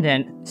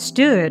defendant,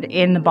 stood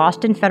in the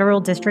Boston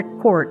Federal District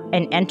Court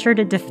and entered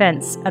a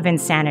defense of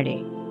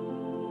insanity.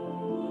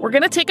 We're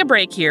going to take a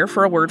break here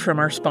for a word from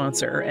our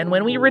sponsor, and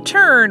when we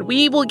return,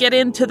 we will get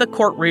into the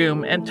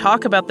courtroom and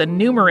talk about the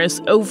numerous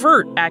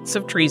overt acts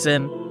of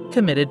treason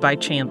committed by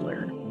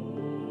Chandler.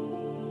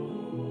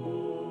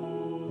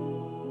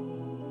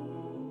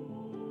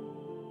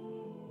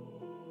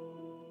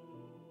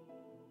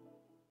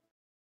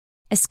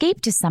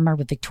 Escape to summer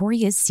with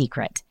Victoria's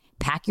Secret.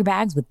 Pack your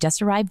bags with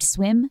just-arrived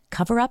swim,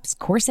 cover-ups,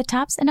 corset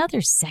tops, and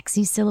other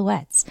sexy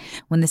silhouettes.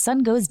 When the sun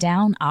goes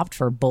down, opt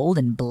for bold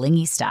and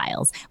blingy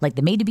styles, like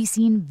the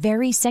made-to-be-seen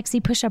Very Sexy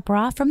Push-Up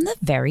Bra from the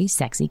Very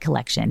Sexy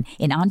collection,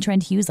 in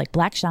on-trend hues like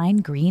black shine,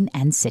 green,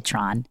 and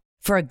citron.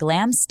 For a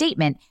glam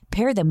statement,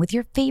 pair them with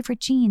your favorite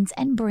jeans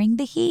and bring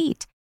the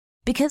heat.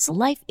 Because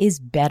life is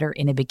better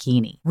in a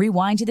bikini.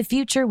 Rewind to the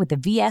future with the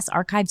VS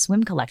Archive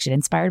Swim Collection,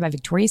 inspired by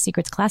Victoria's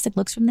Secret's classic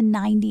looks from the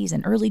 90s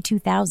and early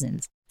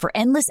 2000s. For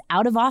endless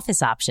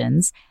out-of-office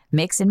options,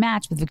 mix and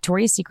match with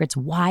Victoria's Secret's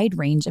wide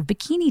range of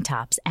bikini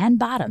tops and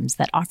bottoms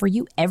that offer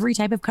you every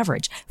type of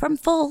coverage, from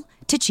full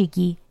to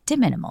cheeky to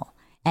minimal.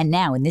 And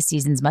now, in this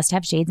season's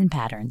must-have shades and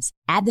patterns,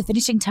 add the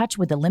finishing touch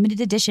with the limited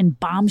edition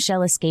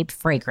Bombshell Escape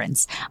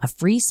fragrance, a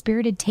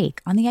free-spirited take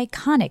on the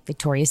iconic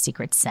Victoria's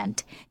Secret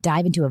scent.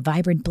 Dive into a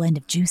vibrant blend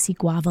of juicy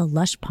guava,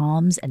 lush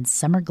palms, and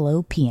summer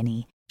glow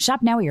peony.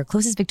 Shop now at your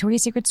closest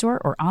Victoria's Secret store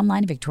or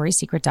online at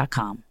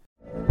victoriassecret.com.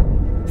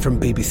 From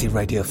BBC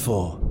Radio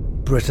 4,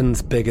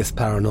 Britain's biggest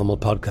paranormal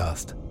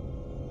podcast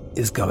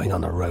is going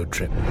on a road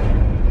trip.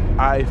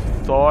 I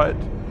thought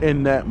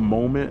in that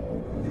moment,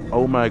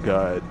 oh my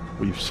God,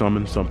 we've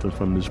summoned something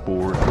from this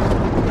board.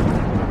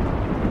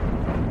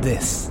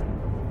 This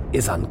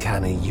is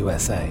Uncanny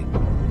USA.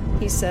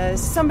 He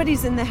says,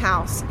 somebody's in the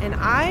house, and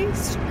I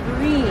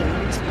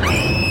screamed.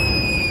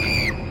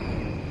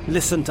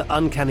 Listen to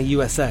Uncanny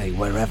USA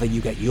wherever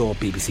you get your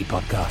BBC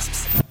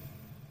podcasts,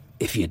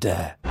 if you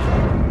dare.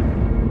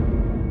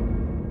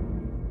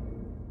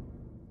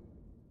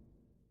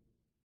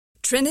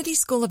 Trinity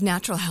School of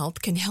Natural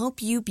Health can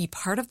help you be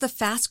part of the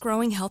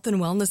fast-growing health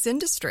and wellness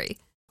industry.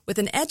 With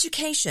an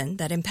education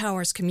that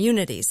empowers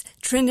communities,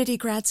 Trinity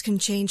grads can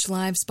change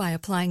lives by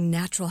applying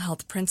natural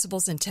health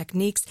principles and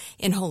techniques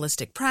in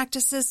holistic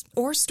practices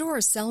or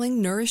stores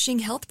selling nourishing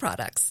health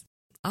products.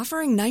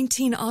 Offering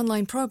 19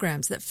 online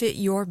programs that fit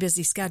your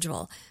busy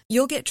schedule,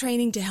 you'll get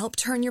training to help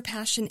turn your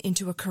passion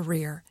into a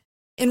career.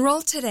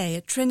 Enroll today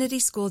at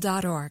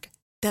trinityschool.org.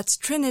 That's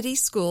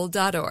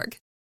trinityschool.org.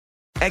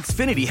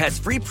 Xfinity has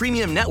free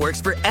premium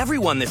networks for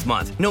everyone this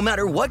month, no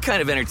matter what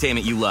kind of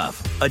entertainment you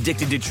love.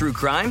 Addicted to true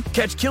crime?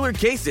 Catch killer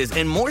cases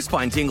and more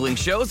spine-tingling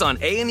shows on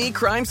A&E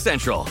Crime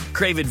Central.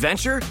 Crave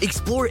adventure?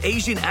 Explore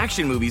Asian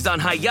action movies on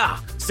Hi-Ya.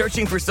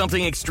 Searching for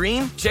something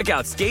extreme? Check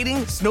out skating,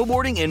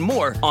 snowboarding, and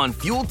more on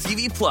Fuel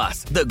TV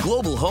Plus, the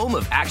global home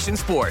of action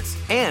sports.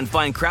 And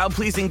find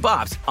crowd-pleasing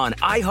bops on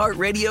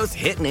iHeartRadio's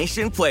Hit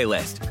Nation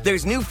playlist.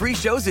 There's new free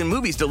shows and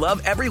movies to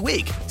love every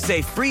week.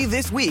 Say free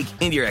this week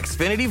in your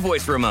Xfinity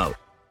voice remote.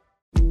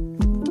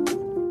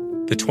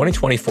 The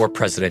 2024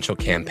 presidential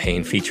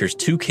campaign features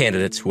two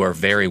candidates who are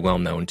very well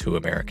known to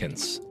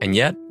Americans. And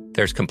yet,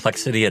 there's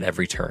complexity at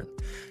every turn.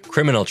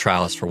 Criminal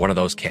trials for one of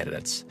those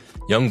candidates.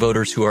 Young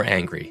voters who are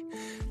angry.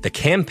 The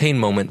Campaign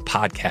Moment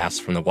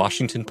podcast from the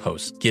Washington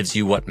Post gives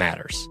you what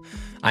matters.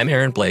 I'm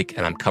Aaron Blake,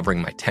 and I'm covering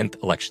my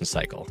 10th election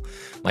cycle.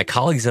 My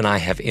colleagues and I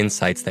have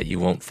insights that you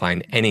won't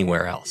find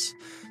anywhere else.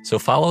 So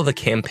follow The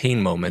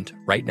Campaign Moment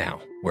right now,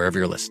 wherever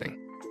you're listening.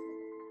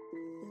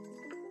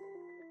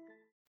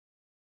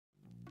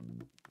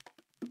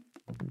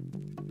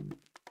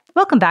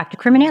 Welcome back to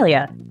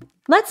Criminalia.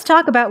 Let's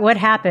talk about what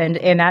happened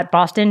in that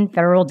Boston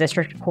Federal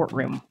District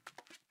courtroom.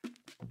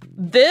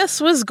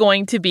 This was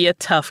going to be a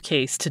tough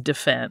case to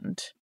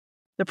defend.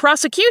 The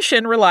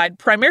prosecution relied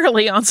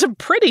primarily on some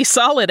pretty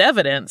solid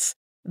evidence.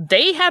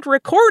 They had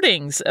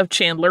recordings of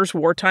Chandler's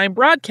wartime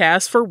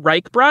broadcasts for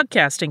Reich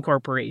Broadcasting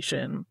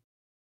Corporation.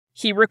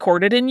 He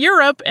recorded in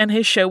Europe, and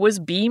his show was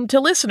beamed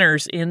to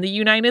listeners in the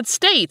United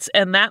States,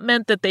 and that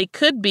meant that they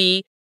could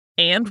be,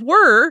 and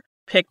were,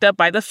 picked up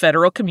by the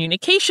Federal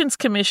Communications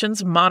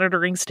Commission's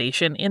monitoring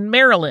station in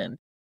Maryland,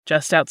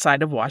 just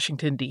outside of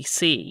Washington,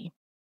 D.C.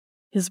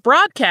 His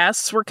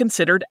broadcasts were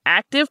considered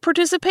active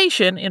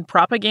participation in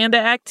propaganda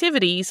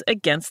activities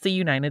against the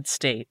United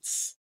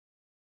States.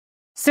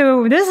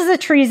 So this is a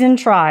treason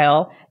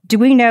trial. Do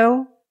we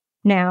know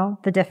now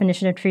the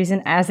definition of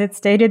treason as it's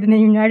stated in the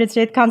United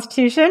States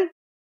Constitution?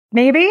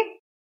 Maybe?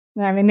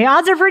 I mean, the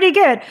odds are pretty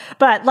good,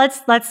 but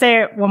let's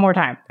say it one more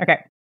time. Okay,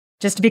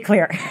 just to be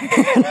clear.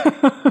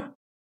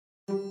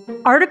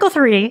 Article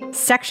 3,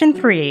 Section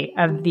 3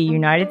 of the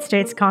United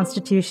States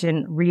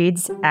Constitution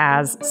reads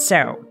as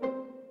so.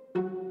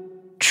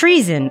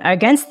 Treason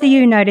against the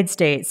United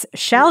States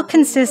shall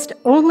consist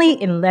only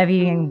in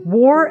levying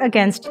war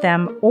against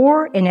them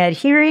or in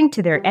adhering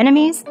to their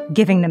enemies,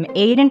 giving them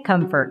aid and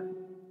comfort.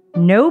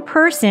 No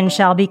person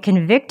shall be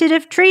convicted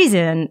of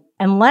treason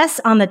unless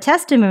on the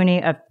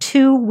testimony of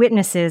 2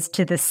 witnesses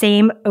to the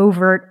same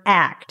overt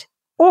act,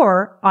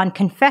 or on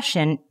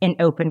confession in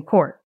open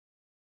court.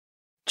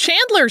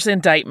 Chandler's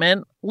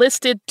indictment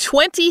listed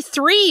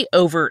 23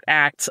 overt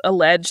acts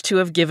alleged to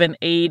have given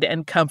aid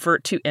and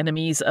comfort to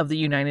enemies of the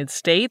United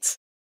States,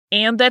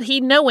 and that he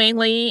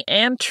knowingly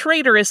and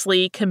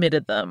traitorously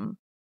committed them.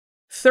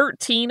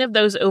 13 of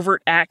those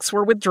overt acts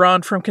were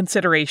withdrawn from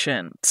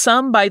consideration,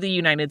 some by the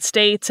United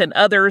States and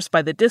others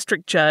by the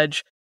district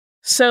judge,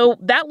 so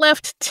that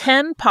left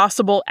 10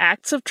 possible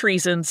acts of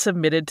treason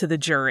submitted to the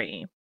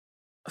jury.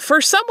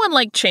 For someone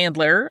like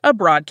Chandler, a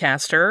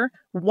broadcaster,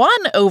 one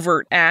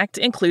overt act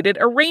included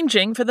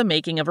arranging for the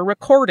making of a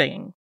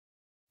recording.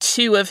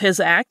 2 of his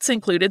acts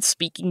included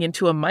speaking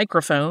into a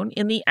microphone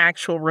in the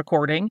actual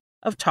recording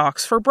of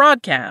talks for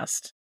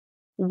broadcast.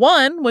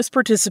 1 was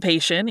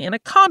participation in a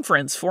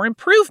conference for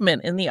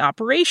improvement in the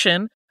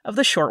operation of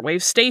the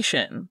shortwave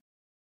station.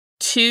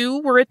 2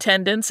 were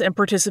attendance and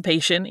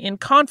participation in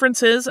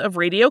conferences of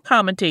radio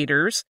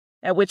commentators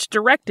at which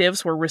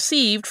directives were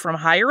received from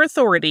higher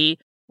authority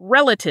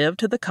relative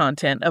to the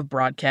content of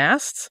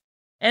broadcasts,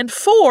 and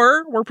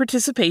 4 were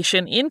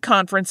participation in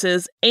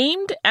conferences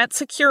aimed at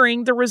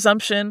securing the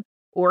resumption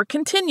or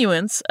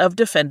continuance of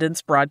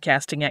defendants'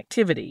 broadcasting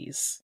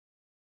activities.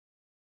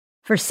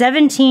 For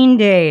 17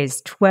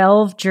 days,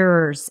 12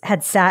 jurors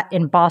had sat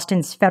in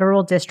Boston's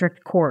federal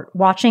district court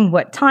watching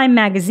what Time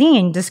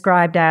magazine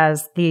described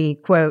as the,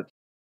 quote,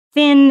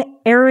 thin,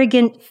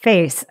 arrogant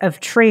face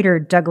of traitor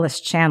Douglas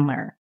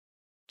Chandler.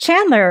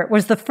 Chandler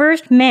was the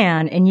first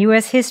man in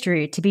U.S.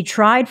 history to be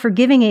tried for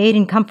giving aid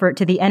and comfort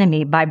to the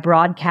enemy by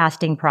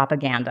broadcasting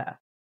propaganda.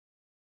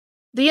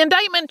 The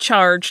indictment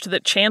charged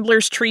that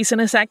Chandler's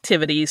treasonous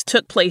activities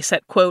took place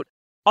at, quote,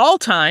 all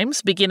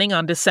times beginning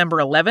on December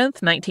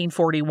 11th,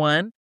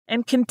 1941,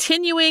 and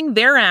continuing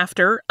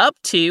thereafter up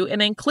to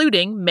and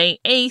including May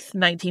 8th,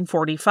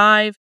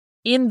 1945,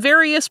 in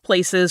various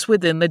places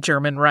within the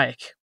German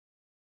Reich.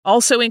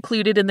 Also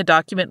included in the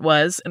document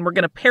was, and we're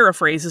going to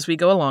paraphrase as we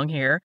go along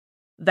here,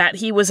 that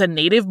he was a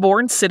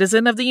native-born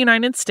citizen of the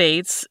United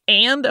States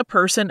and a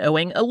person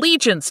owing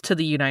allegiance to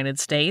the United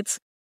States,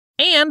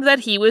 and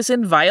that he was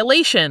in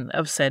violation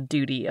of said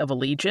duty of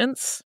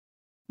allegiance,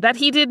 that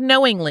he did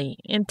knowingly,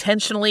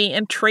 intentionally,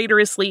 and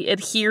traitorously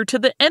adhere to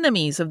the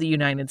enemies of the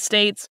United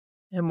States,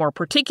 and more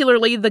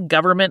particularly the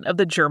government of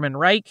the German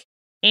Reich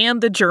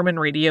and the German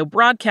Radio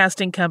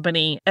Broadcasting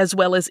Company, as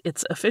well as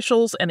its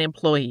officials and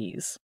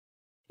employees.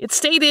 It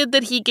stated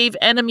that he gave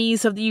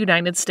enemies of the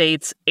United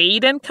States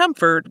aid and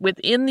comfort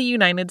within the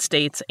United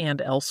States and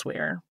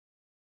elsewhere.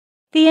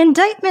 The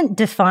indictment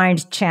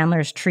defined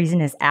Chandler's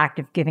treasonous act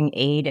of giving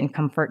aid and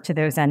comfort to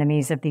those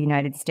enemies of the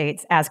United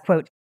States as,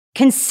 quote,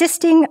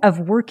 consisting of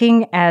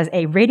working as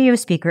a radio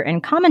speaker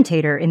and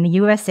commentator in the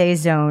USA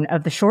zone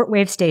of the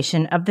shortwave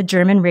station of the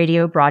German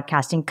Radio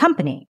Broadcasting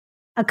Company,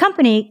 a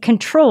company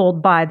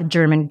controlled by the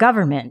German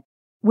government,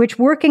 which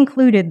work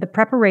included the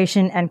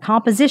preparation and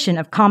composition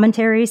of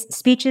commentaries,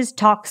 speeches,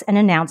 talks, and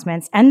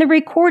announcements, and the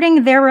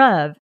recording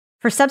thereof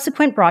for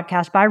subsequent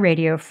broadcast by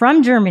radio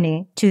from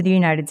Germany to the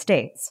United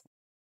States.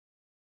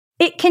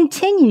 It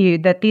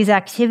continued that these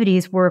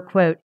activities were,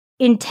 quote,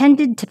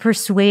 intended to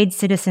persuade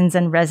citizens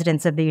and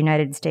residents of the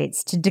United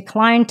States to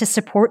decline to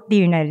support the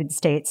United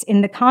States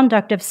in the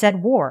conduct of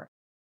said war,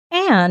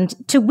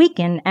 and to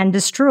weaken and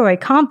destroy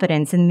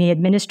confidence in the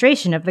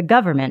administration of the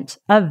government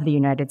of the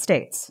United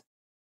States.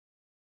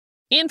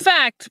 In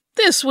fact,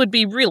 this would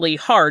be really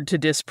hard to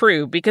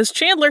disprove because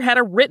Chandler had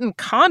a written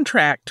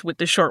contract with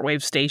the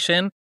shortwave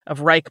station of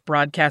Reich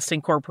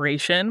Broadcasting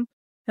Corporation,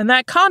 and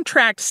that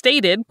contract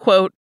stated,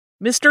 quote,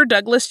 Mr.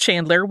 Douglas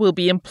Chandler will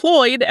be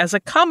employed as a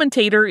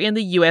commentator in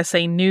the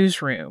USA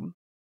newsroom.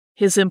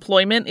 His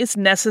employment is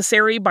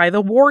necessary by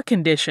the war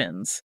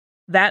conditions.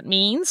 That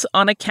means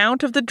on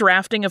account of the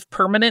drafting of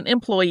permanent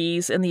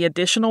employees and the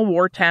additional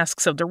war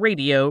tasks of the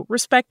radio,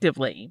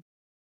 respectively.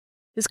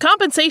 His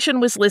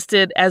compensation was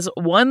listed as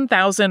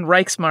 1,000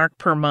 Reichsmark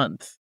per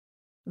month.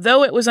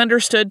 Though it was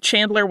understood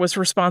Chandler was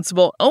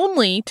responsible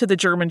only to the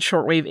German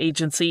shortwave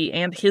agency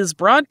and his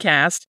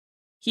broadcast,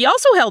 he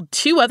also held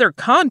two other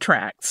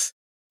contracts.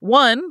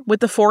 One with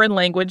the Foreign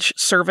Language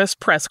Service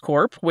Press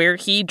Corp, where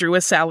he drew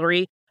a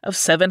salary of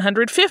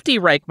 750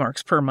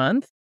 Reichsmarks per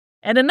month,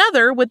 and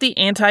another with the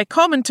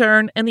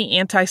Anti-Komintern and the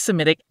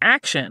Anti-Semitic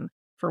Action,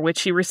 for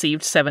which he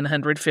received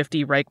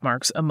 750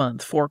 Reichsmarks a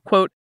month for,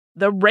 quote,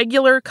 the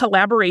regular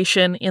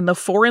collaboration in the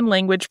foreign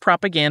language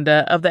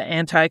propaganda of the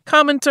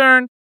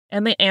Anti-Komintern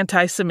and the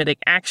Anti-Semitic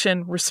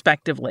Action,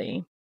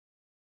 respectively.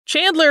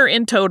 Chandler,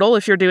 in total,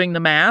 if you're doing the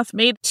math,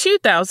 made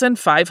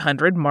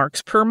 2,500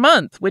 marks per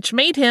month, which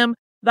made him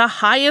the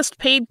highest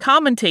paid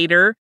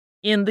commentator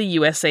in the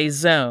USA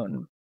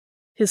zone.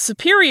 His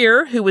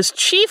superior, who was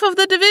chief of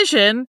the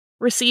division,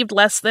 received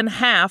less than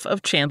half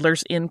of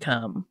Chandler's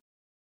income.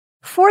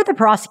 For the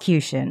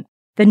prosecution,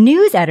 the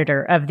news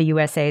editor of the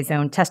USA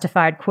zone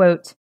testified,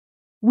 quote,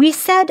 we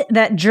said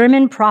that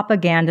German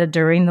propaganda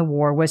during the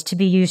war was to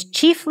be used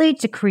chiefly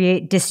to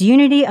create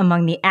disunity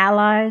among the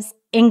Allies,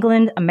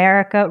 England,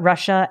 America,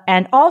 Russia,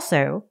 and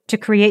also to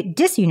create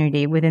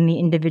disunity within the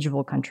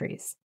individual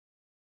countries.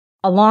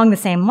 Along the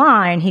same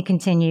line, he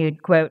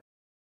continued, quote,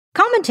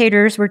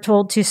 commentators were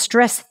told to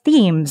stress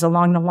themes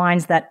along the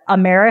lines that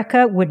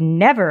America would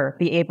never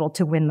be able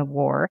to win the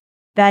war,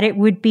 that it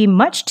would be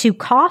much too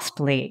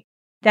costly,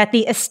 that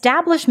the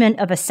establishment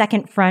of a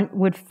second front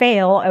would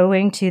fail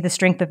owing to the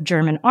strength of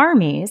German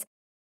armies,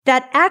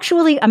 that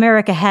actually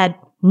America had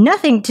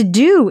nothing to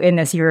do in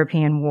this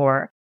European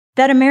war,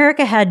 that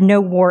America had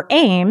no war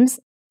aims,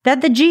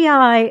 that the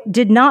GI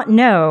did not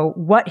know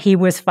what he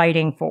was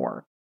fighting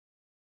for.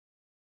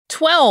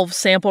 12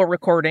 sample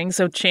recordings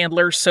of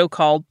Chandler's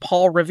so-called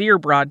Paul Revere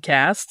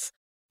broadcasts,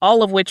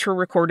 all of which were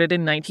recorded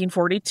in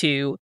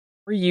 1942,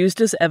 were used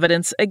as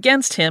evidence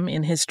against him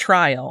in his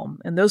trial,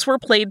 and those were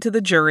played to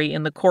the jury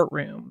in the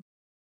courtroom.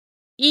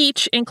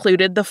 Each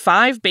included the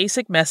 5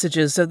 basic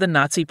messages of the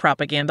Nazi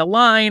propaganda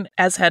line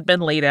as had been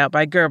laid out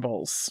by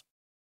Goebbels.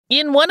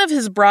 In one of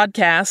his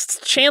broadcasts,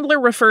 Chandler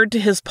referred to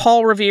his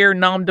Paul Revere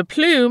nom de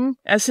plume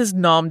as his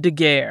nom de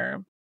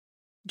guerre.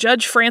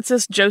 Judge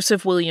Francis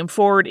Joseph William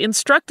Ford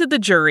instructed the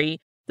jury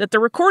that the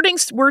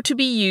recordings were to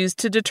be used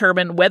to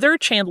determine whether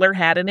Chandler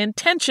had an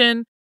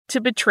intention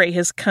to betray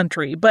his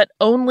country, but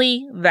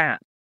only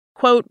that.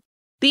 Quote,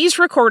 these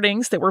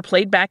recordings that were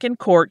played back in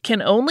court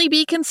can only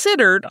be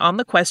considered on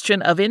the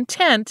question of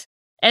intent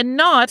and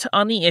not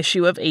on the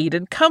issue of aid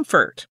and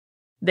comfort.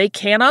 They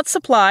cannot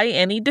supply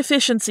any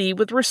deficiency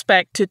with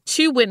respect to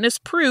 2 witness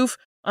proof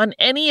on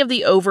any of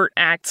the overt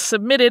acts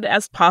submitted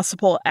as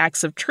possible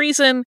acts of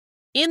treason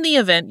in the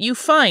event you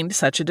find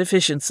such a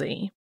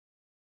deficiency.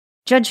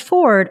 Judge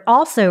Ford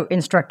also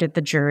instructed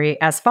the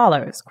jury as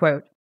follows,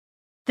 quote,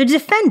 the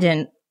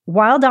defendant,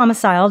 while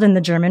domiciled in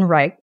the German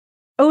Reich,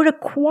 owed a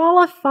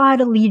qualified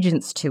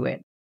allegiance to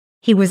it,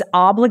 He was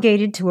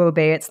obligated to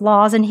obey its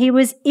laws, and he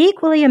was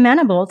equally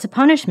amenable to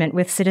punishment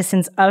with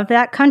citizens of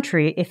that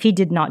country if he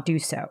did not do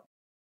so.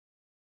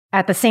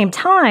 At the same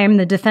time,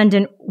 the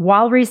defendant,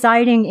 while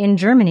residing in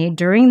Germany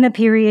during the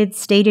period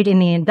stated in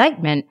the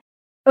indictment,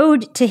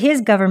 owed to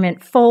his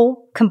government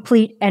full,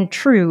 complete, and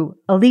true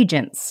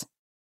allegiance.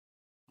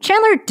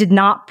 Chandler did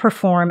not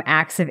perform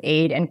acts of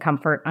aid and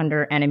comfort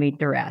under enemy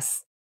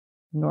duress,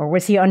 nor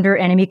was he under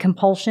enemy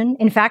compulsion.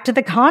 In fact, to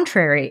the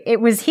contrary, it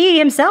was he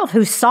himself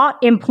who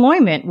sought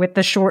employment with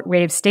the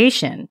shortwave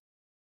station.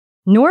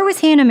 Nor was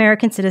he an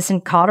American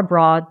citizen caught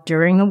abroad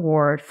during the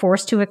war,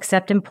 forced to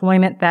accept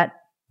employment that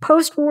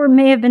post-war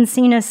may have been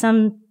seen as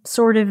some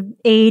sort of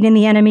aid in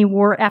the enemy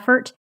war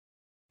effort.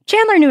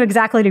 Chandler knew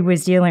exactly what he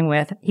was dealing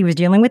with. He was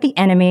dealing with the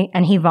enemy,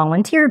 and he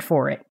volunteered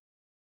for it.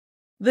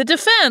 The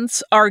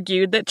defense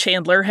argued that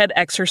Chandler had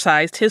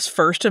exercised his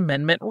First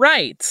Amendment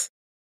rights,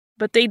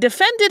 but they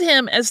defended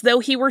him as though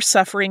he were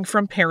suffering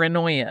from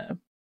paranoia.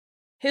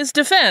 His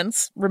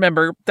defense,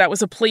 remember, that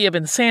was a plea of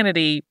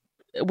insanity,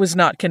 was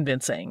not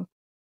convincing.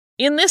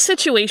 In this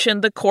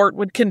situation, the court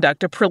would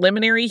conduct a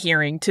preliminary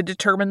hearing to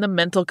determine the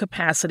mental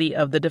capacity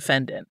of the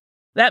defendant.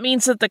 That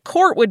means that the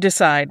court would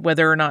decide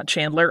whether or not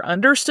Chandler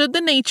understood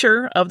the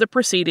nature of the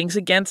proceedings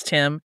against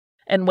him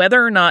and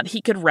whether or not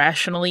he could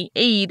rationally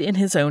aid in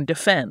his own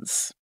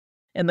defense.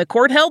 And the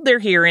court held their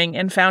hearing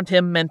and found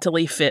him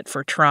mentally fit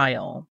for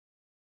trial.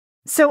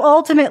 So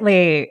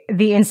ultimately,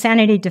 the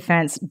insanity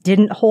defense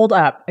didn't hold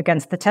up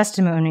against the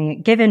testimony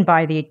given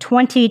by the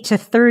 20 to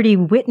 30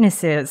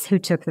 witnesses who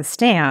took the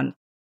stand,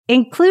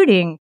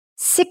 including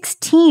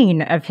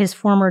 16 of his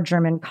former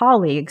German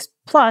colleagues,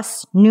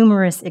 plus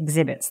numerous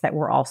exhibits that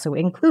were also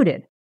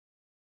included.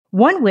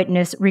 One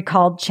witness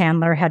recalled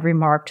Chandler had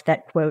remarked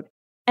that, quote,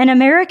 an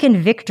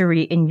American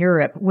victory in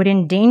Europe would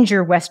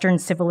endanger Western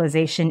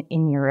civilization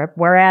in Europe,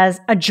 whereas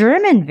a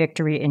German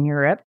victory in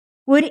Europe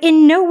would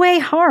in no way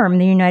harm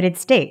the United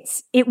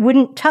States. It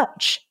wouldn't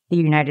touch the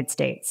United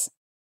States.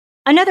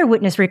 Another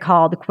witness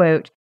recalled,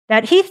 quote,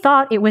 that he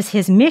thought it was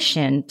his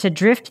mission to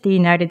drift the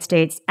United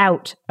States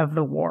out of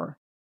the war.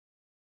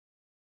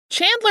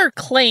 Chandler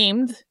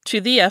claimed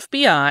to the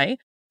FBI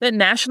that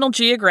National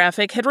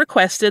Geographic had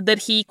requested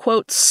that he,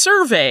 quote,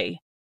 survey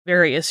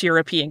various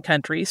European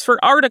countries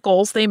for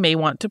articles they may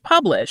want to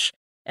publish,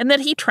 and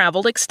that he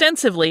traveled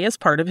extensively as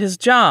part of his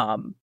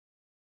job.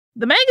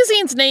 The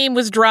magazine's name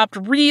was dropped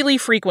really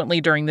frequently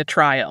during the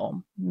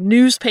trial.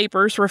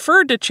 Newspapers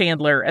referred to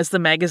Chandler as the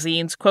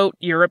magazine's, quote,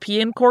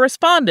 European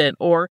correspondent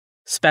or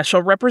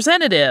special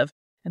representative,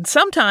 and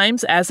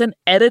sometimes as an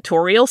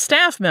editorial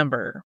staff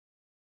member.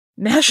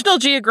 National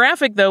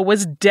Geographic, though,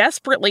 was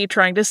desperately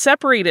trying to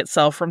separate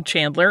itself from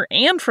Chandler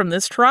and from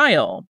this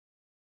trial.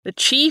 The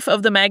chief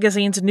of the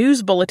magazine's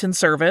news bulletin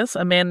service,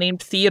 a man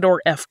named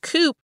Theodore F.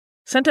 Koop,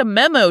 sent a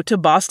memo to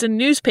Boston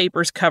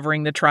newspapers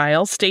covering the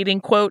trial stating,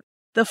 quote,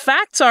 the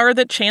facts are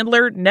that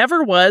Chandler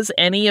never was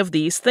any of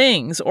these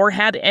things or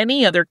had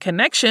any other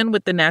connection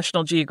with the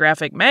National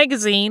Geographic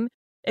magazine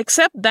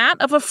except that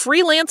of a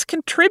freelance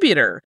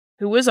contributor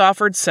who was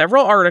offered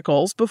several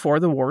articles before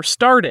the war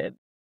started.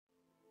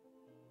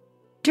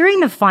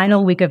 During the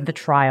final week of the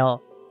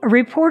trial, a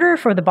reporter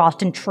for the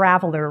Boston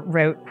Traveler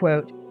wrote,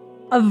 quote,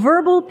 a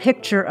verbal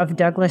picture of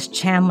Douglas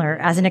Chandler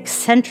as an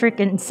eccentric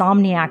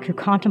insomniac who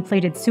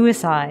contemplated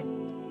suicide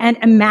and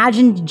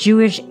imagined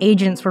Jewish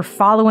agents were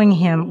following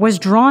him was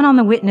drawn on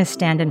the witness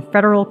stand in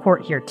federal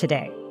court here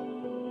today.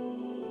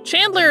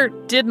 Chandler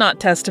did not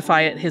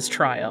testify at his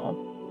trial.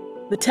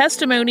 The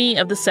testimony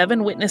of the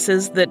 7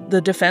 witnesses that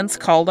the defense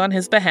called on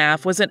his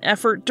behalf was an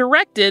effort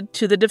directed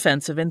to the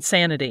defense of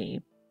insanity.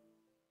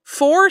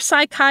 4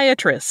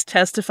 psychiatrists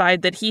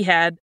testified that he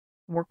had,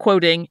 we're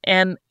quoting,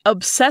 an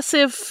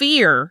obsessive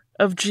fear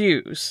of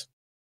Jews.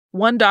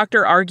 One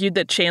doctor argued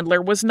that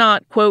Chandler was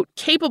not, quote,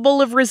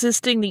 capable of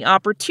resisting the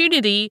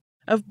opportunity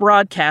of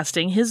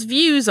broadcasting his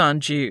views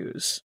on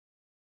Jews.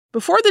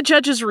 Before the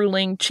judge's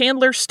ruling,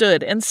 Chandler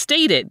stood and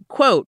stated,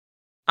 quote,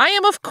 I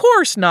am of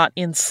course not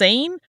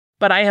insane,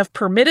 but I have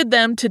permitted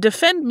them to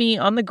defend me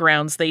on the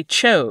grounds they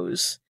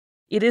chose.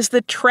 It is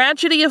the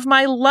tragedy of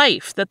my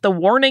life that the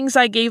warnings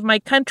I gave my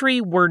country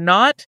were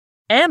not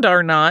and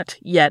are not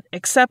yet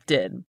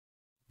accepted.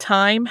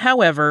 Time,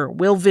 however,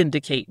 will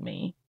vindicate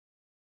me.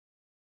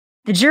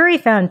 The jury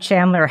found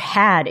Chandler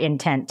had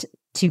intent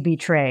to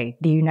betray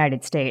the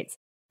United States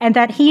and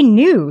that he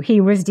knew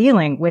he was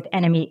dealing with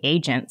enemy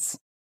agents.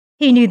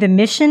 He knew the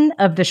mission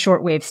of the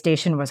shortwave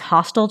station was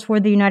hostile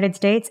toward the United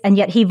States, and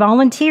yet he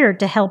volunteered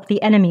to help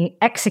the enemy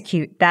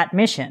execute that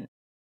mission.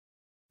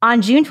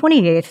 On June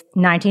 28,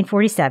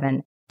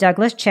 1947,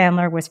 Douglas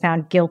Chandler was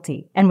found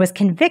guilty and was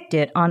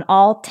convicted on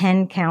all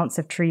 10 counts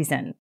of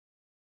treason.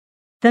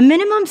 The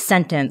minimum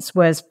sentence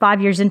was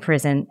 5 years in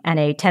prison and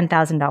a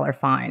 $10,000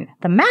 fine.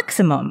 The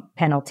maximum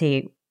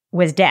penalty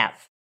was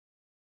death.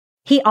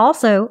 He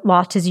also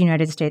lost his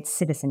United States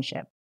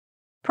citizenship.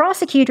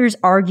 Prosecutors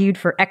argued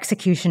for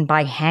execution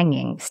by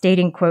hanging,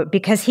 stating, quote,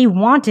 because he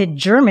wanted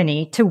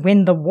Germany to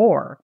win the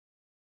war.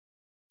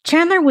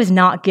 Chandler was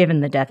not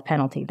given the death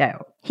penalty,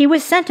 though. He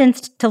was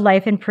sentenced to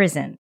life in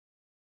prison,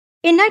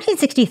 In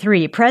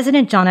 1963,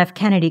 President John F.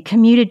 Kennedy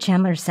commuted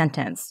Chandler's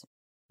sentence,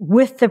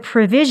 with the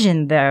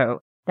provision,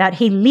 though, that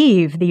he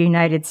leave the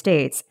United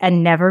States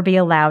and never be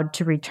allowed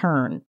to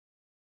return.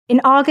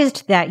 In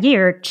August that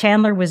year,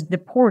 Chandler was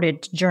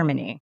deported to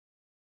Germany.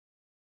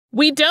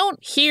 We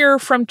don't hear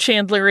from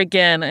Chandler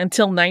again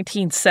until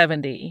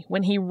 1970,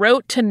 when he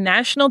wrote to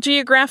National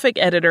Geographic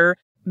editor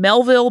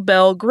Melville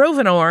Bell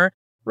Grosvenor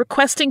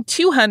requesting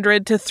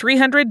 $200 to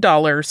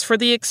 $300 for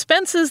the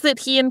expenses that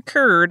he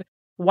incurred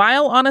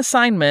while on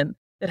assignment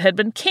that had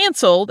been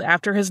canceled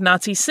after his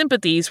Nazi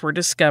sympathies were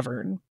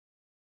discovered.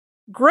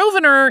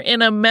 Grosvenor,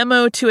 in a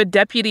memo to a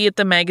deputy at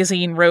the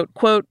magazine, wrote,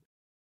 quote,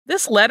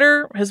 "This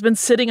letter has been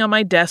sitting on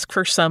my desk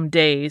for some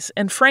days,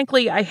 and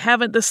frankly, I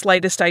haven't the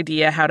slightest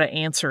idea how to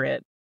answer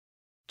it.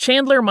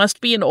 Chandler must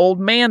be an old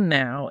man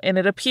now, and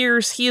it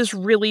appears he is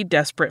really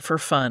desperate for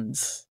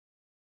funds."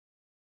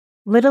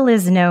 Little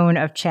is known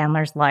of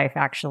Chandler's life,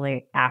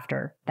 actually,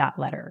 after that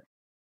letter.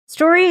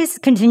 Stories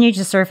continue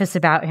to surface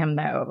about him,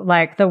 though,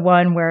 like the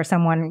one where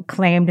someone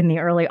claimed in the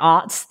early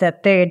aughts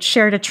that they had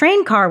shared a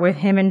train car with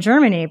him in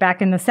Germany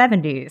back in the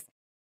 70s,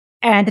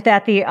 and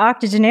that the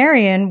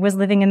octogenarian was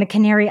living in the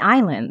Canary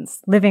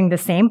Islands, living the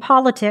same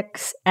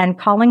politics and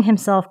calling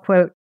himself,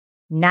 quote,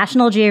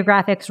 National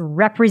Geographic's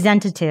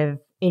representative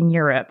in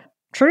Europe.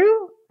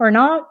 True or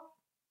not?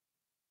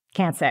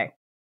 Can't say.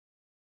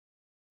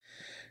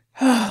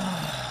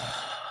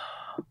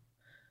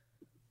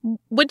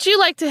 Would you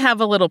like to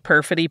have a little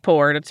perfidy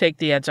pour to take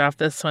the edge off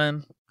this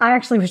one? I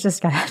actually was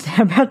just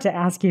about to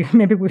ask you,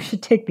 maybe we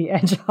should take the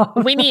edge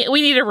off. We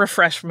need a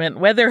refreshment,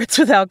 whether it's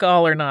with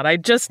alcohol or not. I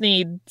just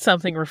need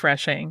something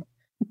refreshing.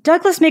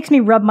 Douglas makes me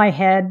rub my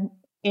head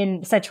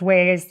in such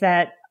ways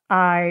that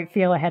I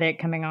feel a headache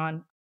coming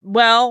on.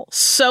 Well,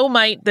 so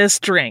might this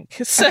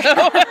drink. So,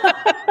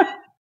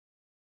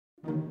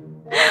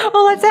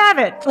 well, let's have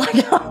it.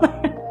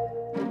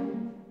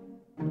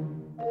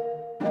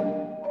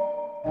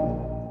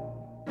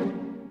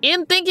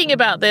 In thinking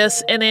about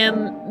this and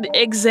in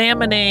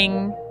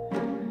examining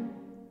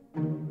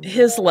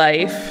his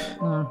life,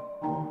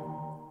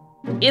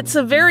 it's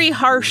a very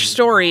harsh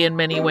story in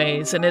many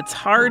ways, and it's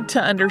hard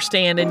to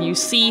understand. And you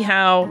see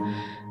how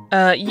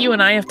you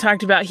and I have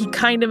talked about, he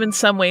kind of in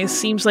some ways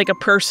seems like a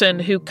person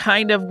who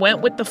kind of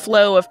went with the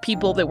flow of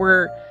people that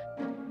were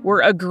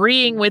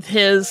agreeing with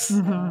his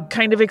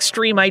kind of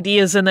extreme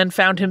ideas, and then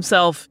found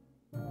himself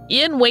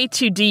in way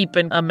too deep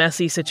in a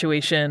messy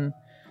situation.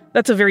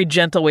 That's a very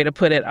gentle way to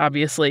put it,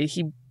 obviously.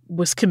 He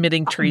was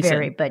committing treason.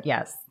 Very, but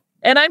yes.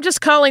 And I'm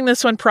just calling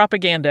this one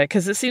propaganda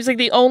because it seems like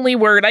the only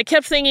word. I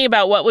kept thinking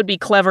about what would be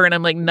clever, and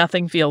I'm like,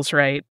 nothing feels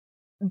right.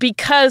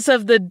 Because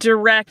of the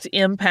direct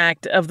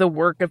impact of the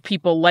work of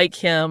people like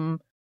him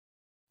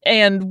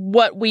and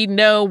what we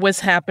know was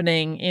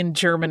happening in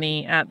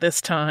Germany at this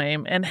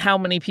time and how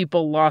many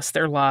people lost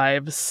their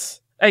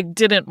lives. I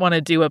didn't want to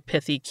do a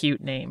pithy,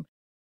 cute name.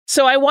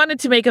 So I wanted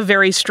to make a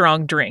very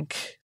strong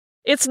drink.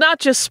 It's not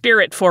just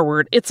spirit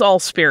forward, it's all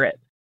spirit.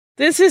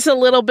 This is a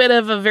little bit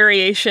of a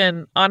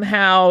variation on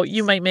how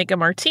you might make a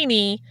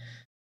martini.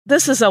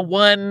 This is a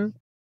one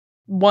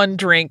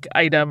drink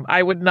item.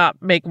 I would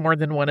not make more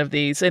than one of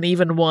these, and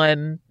even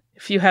one,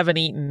 if you haven't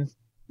eaten,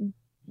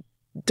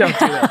 don't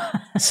do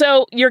it.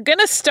 So you're going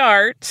to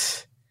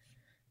start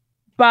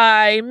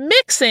by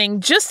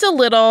mixing just a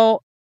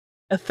little,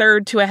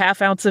 1/3 to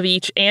 1/2 ounce of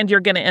each, and you're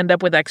going to end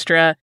up with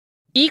extra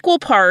equal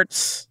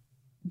parts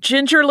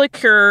ginger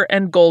liqueur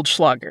and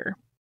Goldschlager.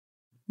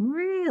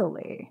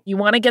 Really? You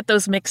want to get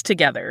those mixed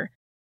together.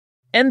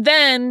 And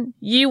then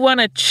you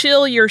want to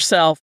chill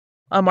yourself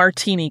a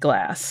martini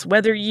glass.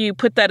 Whether you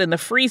put that in the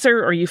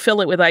freezer or you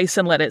fill it with ice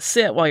and let it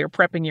sit while you're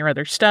prepping your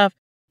other stuff,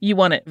 you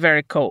want it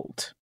very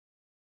cold.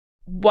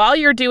 While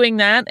you're doing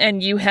that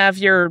and you have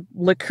your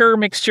liqueur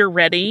mixture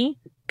ready,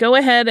 go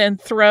ahead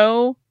and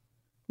throw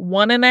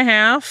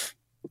 1.5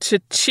 to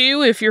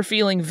 2, if you're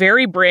feeling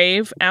very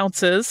brave,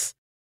 ounces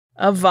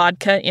of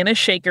vodka in a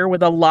shaker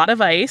with a lot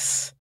of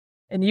ice,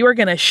 and you are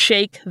going to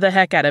shake the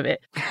heck out of it.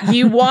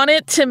 You want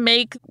it to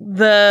make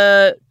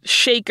the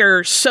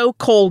shaker so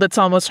cold it's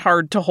almost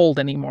hard to hold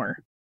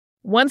anymore.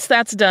 Once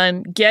that's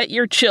done, get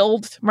your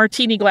chilled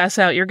martini glass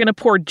out. You're going to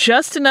pour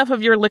just enough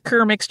of your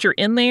liqueur mixture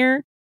in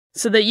there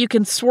so that you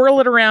can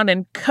swirl it around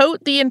and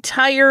coat the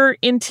entire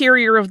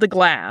interior of the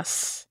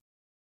glass.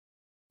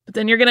 But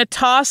then you're going to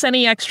toss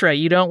any extra.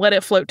 You don't let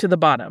it float to the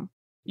bottom.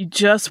 You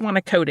just want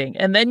a coating.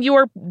 And then you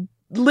are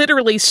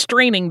literally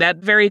straining that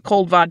very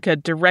cold vodka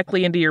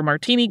directly into your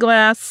martini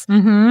glass.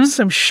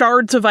 Some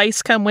shards of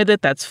ice come with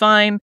it. That's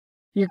fine.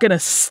 You're going to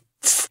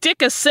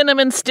stick a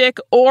cinnamon stick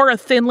or a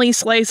thinly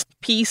sliced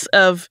piece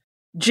of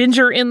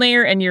ginger in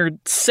there, and you're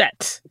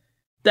set.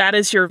 That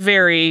is your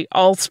very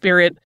all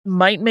spirit,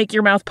 might make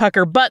your mouth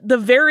pucker, but the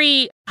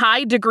very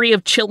high degree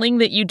of chilling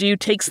that you do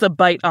takes the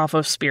bite off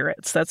of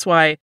spirits. That's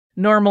why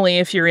normally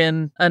if you're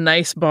in a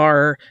nice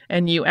bar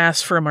and you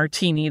ask for a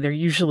martini, they're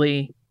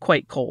usually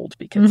quite cold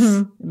because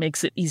it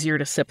makes it easier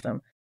to sip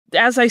them.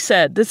 As I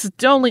said, this is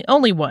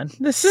only one.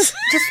 This is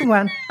just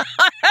one.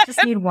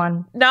 Just need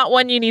one. Not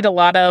one you need a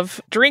lot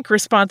of. Drink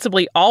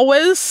responsibly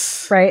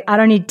always. Right. I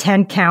don't need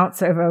 10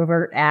 counts of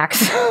overt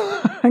acts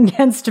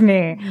against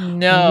me.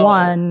 No.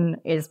 One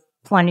is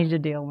plenty to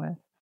deal with.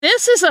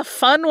 This is a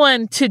fun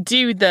one to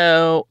do,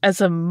 though,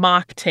 as a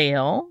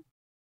mocktail.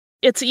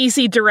 It's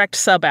easy direct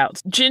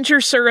sub-outs.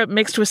 Ginger syrup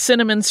mixed with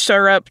cinnamon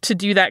syrup to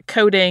do that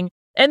coating.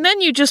 And then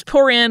you just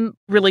pour in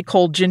really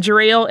cold ginger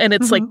ale, and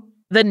it's like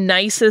the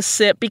nicest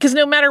sip. Because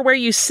no matter where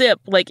you sip,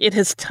 like it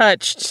has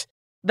touched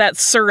that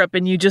syrup,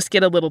 and you just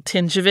get a little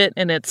tinge of it.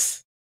 And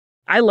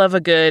I love a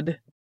good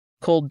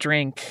cold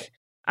drink.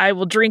 I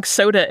will drink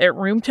soda at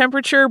room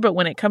temperature, but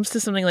when it comes to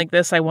something like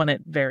this, I want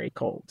it very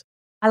cold.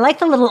 I like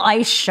the little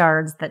ice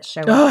shards that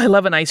show up. Oh, I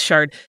love an ice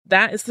shard.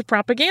 That is the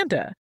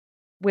propaganda,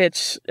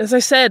 which, as I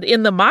said,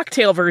 in the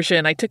mocktail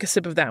version, I took a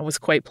sip of that and was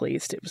quite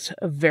pleased. It was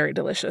very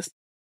delicious.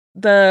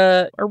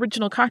 The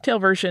original cocktail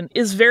version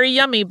is very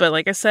yummy, but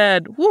like I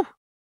said, woo.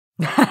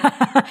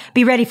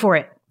 Be ready for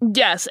it.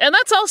 Yes, and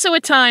that's also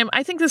a time,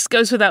 I think this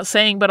goes without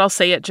saying, but I'll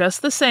say it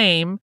just the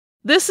same.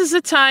 This is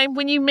a time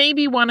when you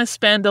maybe want to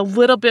spend a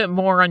little bit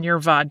more on your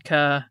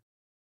vodka.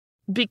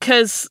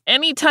 Because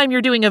anytime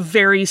you're doing a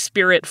very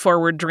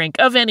spirit-forward drink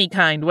of any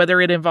kind,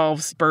 whether it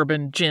involves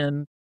bourbon,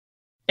 gin,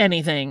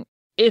 anything,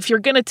 if you're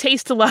going to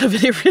taste a lot of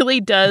it, it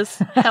really does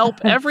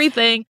help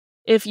everything.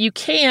 If you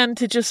can,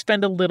 to just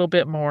spend a little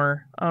bit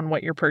more on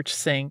what you're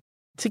purchasing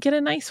to get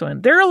a nice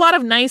one. There are a lot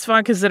of nice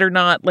vodkas that are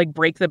not like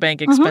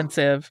break-the-bank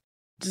expensive.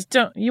 Just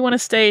you want to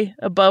stay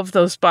above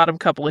those bottom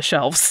couple of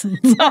shelves.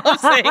 That's all I'm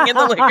saying in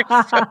the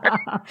liquor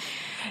store.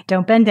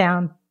 Don't bend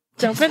down.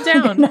 Don't bend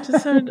down.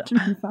 Just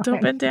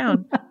don't bend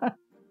down.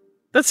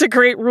 That's a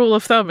great rule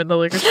of thumb in the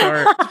liquor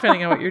store,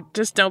 depending on what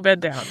just don't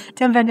bend down.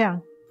 Don't bend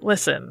down.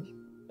 Listen,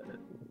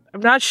 I'm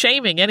not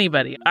shaming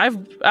anybody. I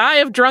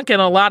have drunken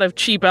a lot of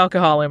cheap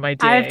alcohol in my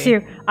day. I have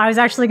too. I was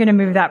actually going to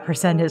move that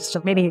percentage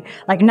to maybe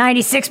like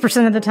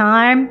 96% of the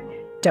time.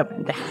 Don't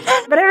bend down.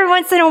 But every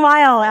once in a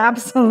while,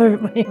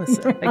 absolutely.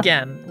 Listen,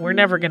 again, we're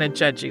never going to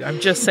judge you. I'm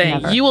just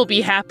saying you will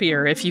be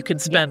happier if you can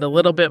spend a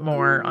little bit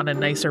more on a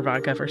nicer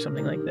vodka for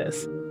something like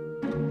this.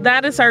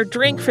 That is our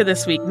drink for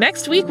this week.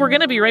 Next week, we're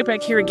going to be right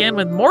back here again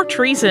with more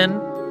treason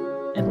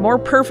and more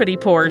perfidy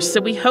pours. So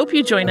we hope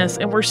you join us,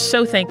 and we're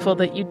so thankful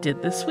that you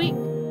did this week.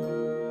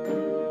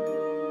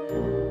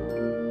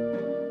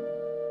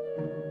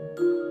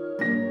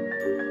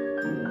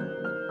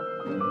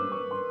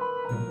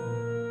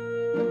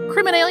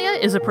 Criminalia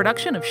is a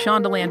production of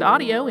Shondaland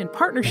Audio in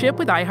partnership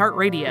with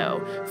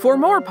iHeartRadio. For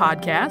more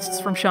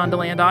podcasts from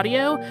Shondaland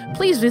Audio,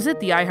 please visit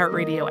the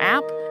iHeartRadio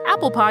app,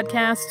 Apple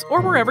Podcasts,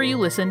 or wherever you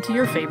listen to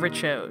your favorite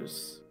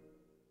shows.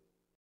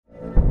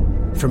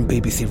 From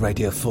BBC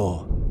Radio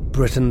 4,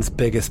 Britain's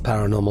biggest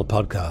paranormal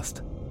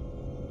podcast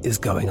is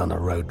going on a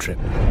road trip.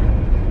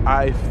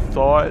 I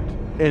thought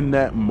in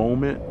that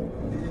moment,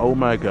 oh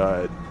my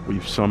God,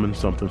 we've summoned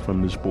something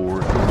from this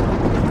board.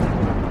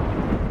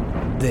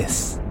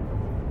 This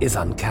is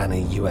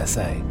Uncanny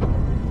USA.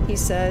 He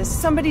says,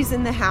 somebody's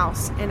in the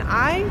house, and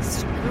I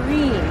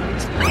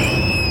screamed.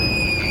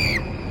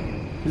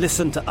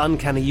 Listen to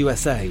Uncanny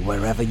USA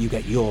wherever you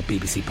get your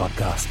BBC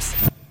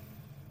podcasts,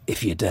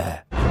 if you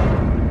dare.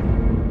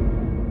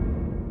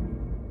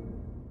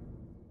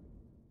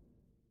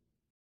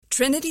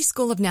 Trinity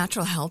School of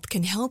Natural Health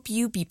can help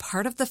you be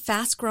part of the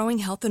fast-growing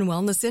health and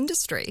wellness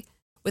industry.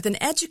 With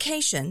an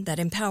education that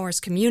empowers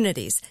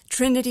communities,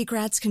 Trinity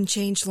grads can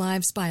change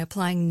lives by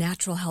applying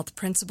natural health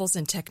principles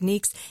and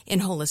techniques in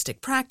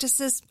holistic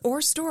practices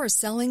or stores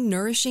selling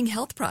nourishing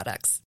health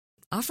products.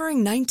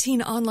 Offering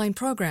 19 online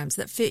programs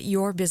that fit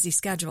your busy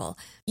schedule,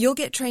 you'll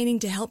get training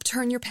to help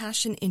turn your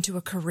passion into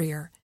a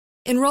career.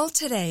 Enroll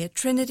today at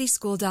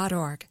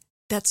trinityschool.org.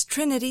 That's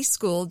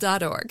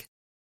trinityschool.org.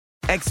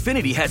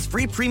 Xfinity has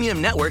free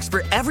premium networks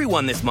for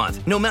everyone this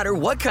month, no matter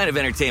what kind of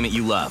entertainment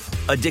you love.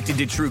 Addicted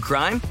to true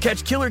crime?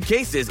 Catch killer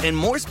cases and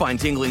more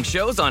spine-tingling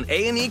shows on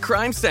A&E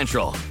Crime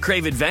Central.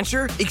 Crave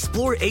adventure?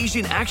 Explore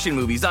Asian action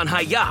movies on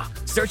Hi-YAH.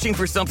 Searching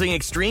for something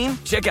extreme?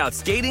 Check out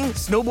skating,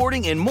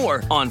 snowboarding, and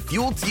more on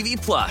Fuel TV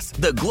Plus,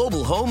 the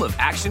global home of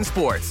action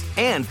sports.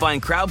 And find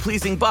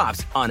crowd-pleasing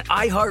bops on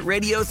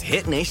iHeartRadio's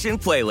Hit Nation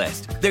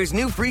playlist. There's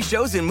new free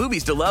shows and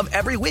movies to love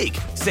every week.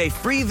 Say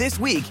free this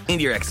week in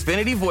your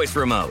Xfinity voice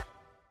remote.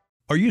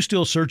 Are you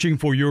still searching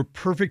for your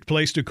perfect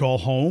place to call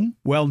home?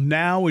 Well,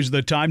 now is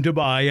the time to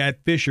buy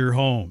at Fisher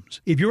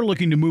Homes. If you're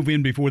looking to move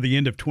in before the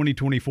end of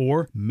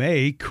 2024,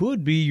 May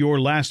could be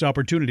your last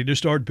opportunity to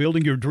start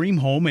building your dream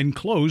home and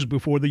close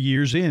before the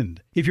year's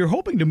end. If you're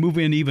hoping to move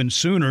in even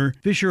sooner,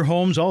 Fisher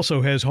Homes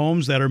also has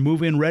homes that are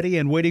move-in ready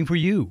and waiting for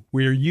you,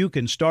 where you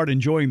can start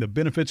enjoying the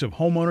benefits of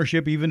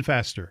homeownership even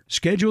faster.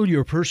 Schedule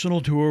your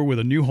personal tour with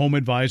a new home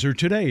advisor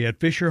today at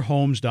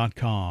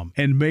FisherHomes.com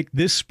and make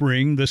this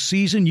spring the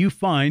season you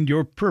find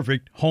your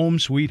perfect home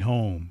sweet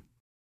home.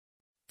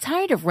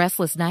 Tired of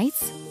restless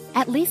nights?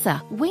 At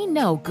Leesa, we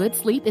know good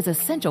sleep is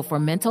essential for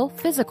mental,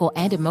 physical,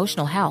 and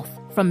emotional health.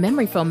 From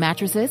memory foam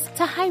mattresses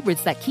to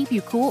hybrids that keep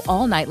you cool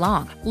all night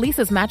long,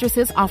 Leesa's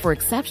mattresses offer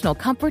exceptional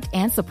comfort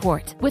and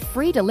support with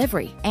free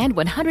delivery and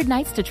 100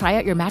 nights to try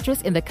out your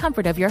mattress in the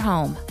comfort of your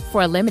home.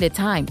 For a limited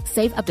time,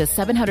 save up to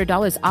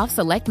 $700 off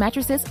select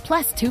mattresses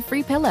plus 2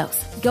 free pillows.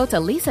 Go to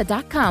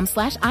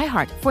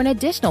leesa.com/iHeart for an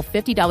additional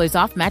 $50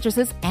 off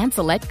mattresses and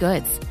select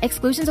goods.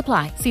 Exclusions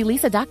apply. See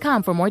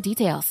leesa.com for more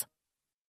details.